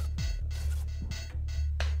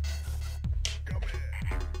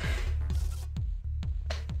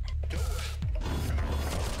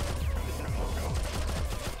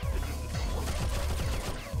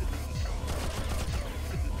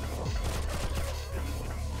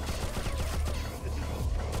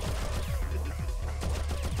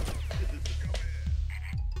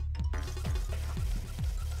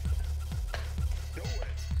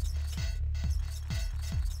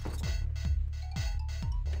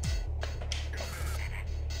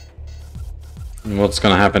 What's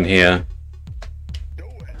gonna happen here?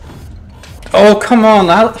 Oh, come on!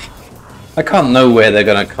 I can't know where they're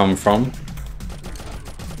gonna come from.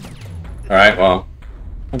 Alright, well,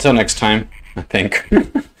 until next time, I think.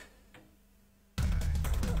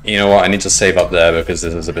 You know what, I need to save up there because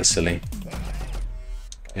this is a bit silly.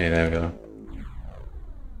 Okay, there we go.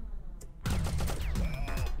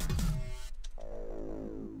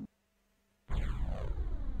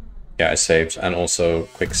 Yeah, I saved, and also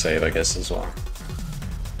quick save, I guess, as well.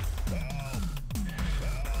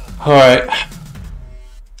 Alright.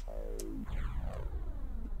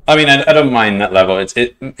 I mean, I don't mind that level.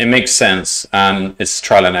 It makes sense, and it's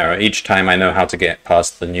trial and error. Each time I know how to get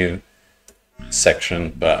past the new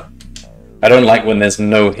section, but I don't like when there's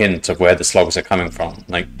no hint of where the slugs are coming from.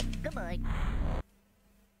 Like, Goodbye.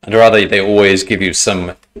 I'd rather they always give you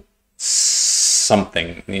something.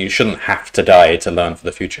 You shouldn't have to die to learn for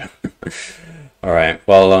the future. Alright,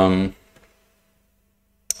 well,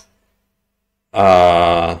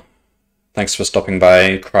 thanks for stopping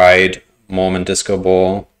by. Cried, Mormon Disco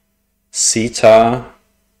Ball, Sita,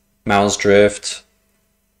 Mouse Drift,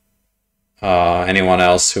 anyone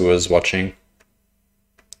else who was watching.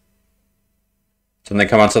 Didn't they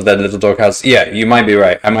come out of that little doghouse? Yeah, you might be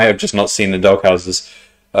right. I might have just not seen the doghouses.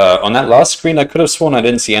 On that last screen, I could have sworn I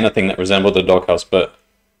didn't see anything that resembled a doghouse, but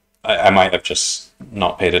I might have just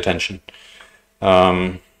not paid attention.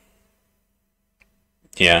 Yeah.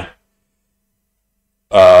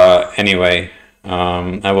 Anyway,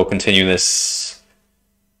 I will continue this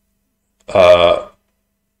 3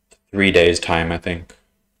 days time, I think.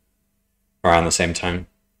 Around the same time.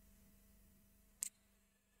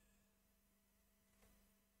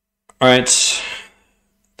 Alright.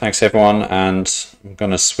 Thanks everyone, and I'm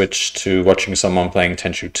gonna switch to watching someone playing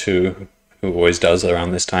Tenchu 2, who always does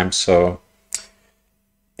around this time, so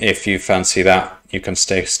if you fancy that, you can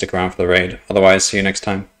stick around for the raid. Otherwise, see you next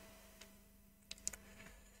time.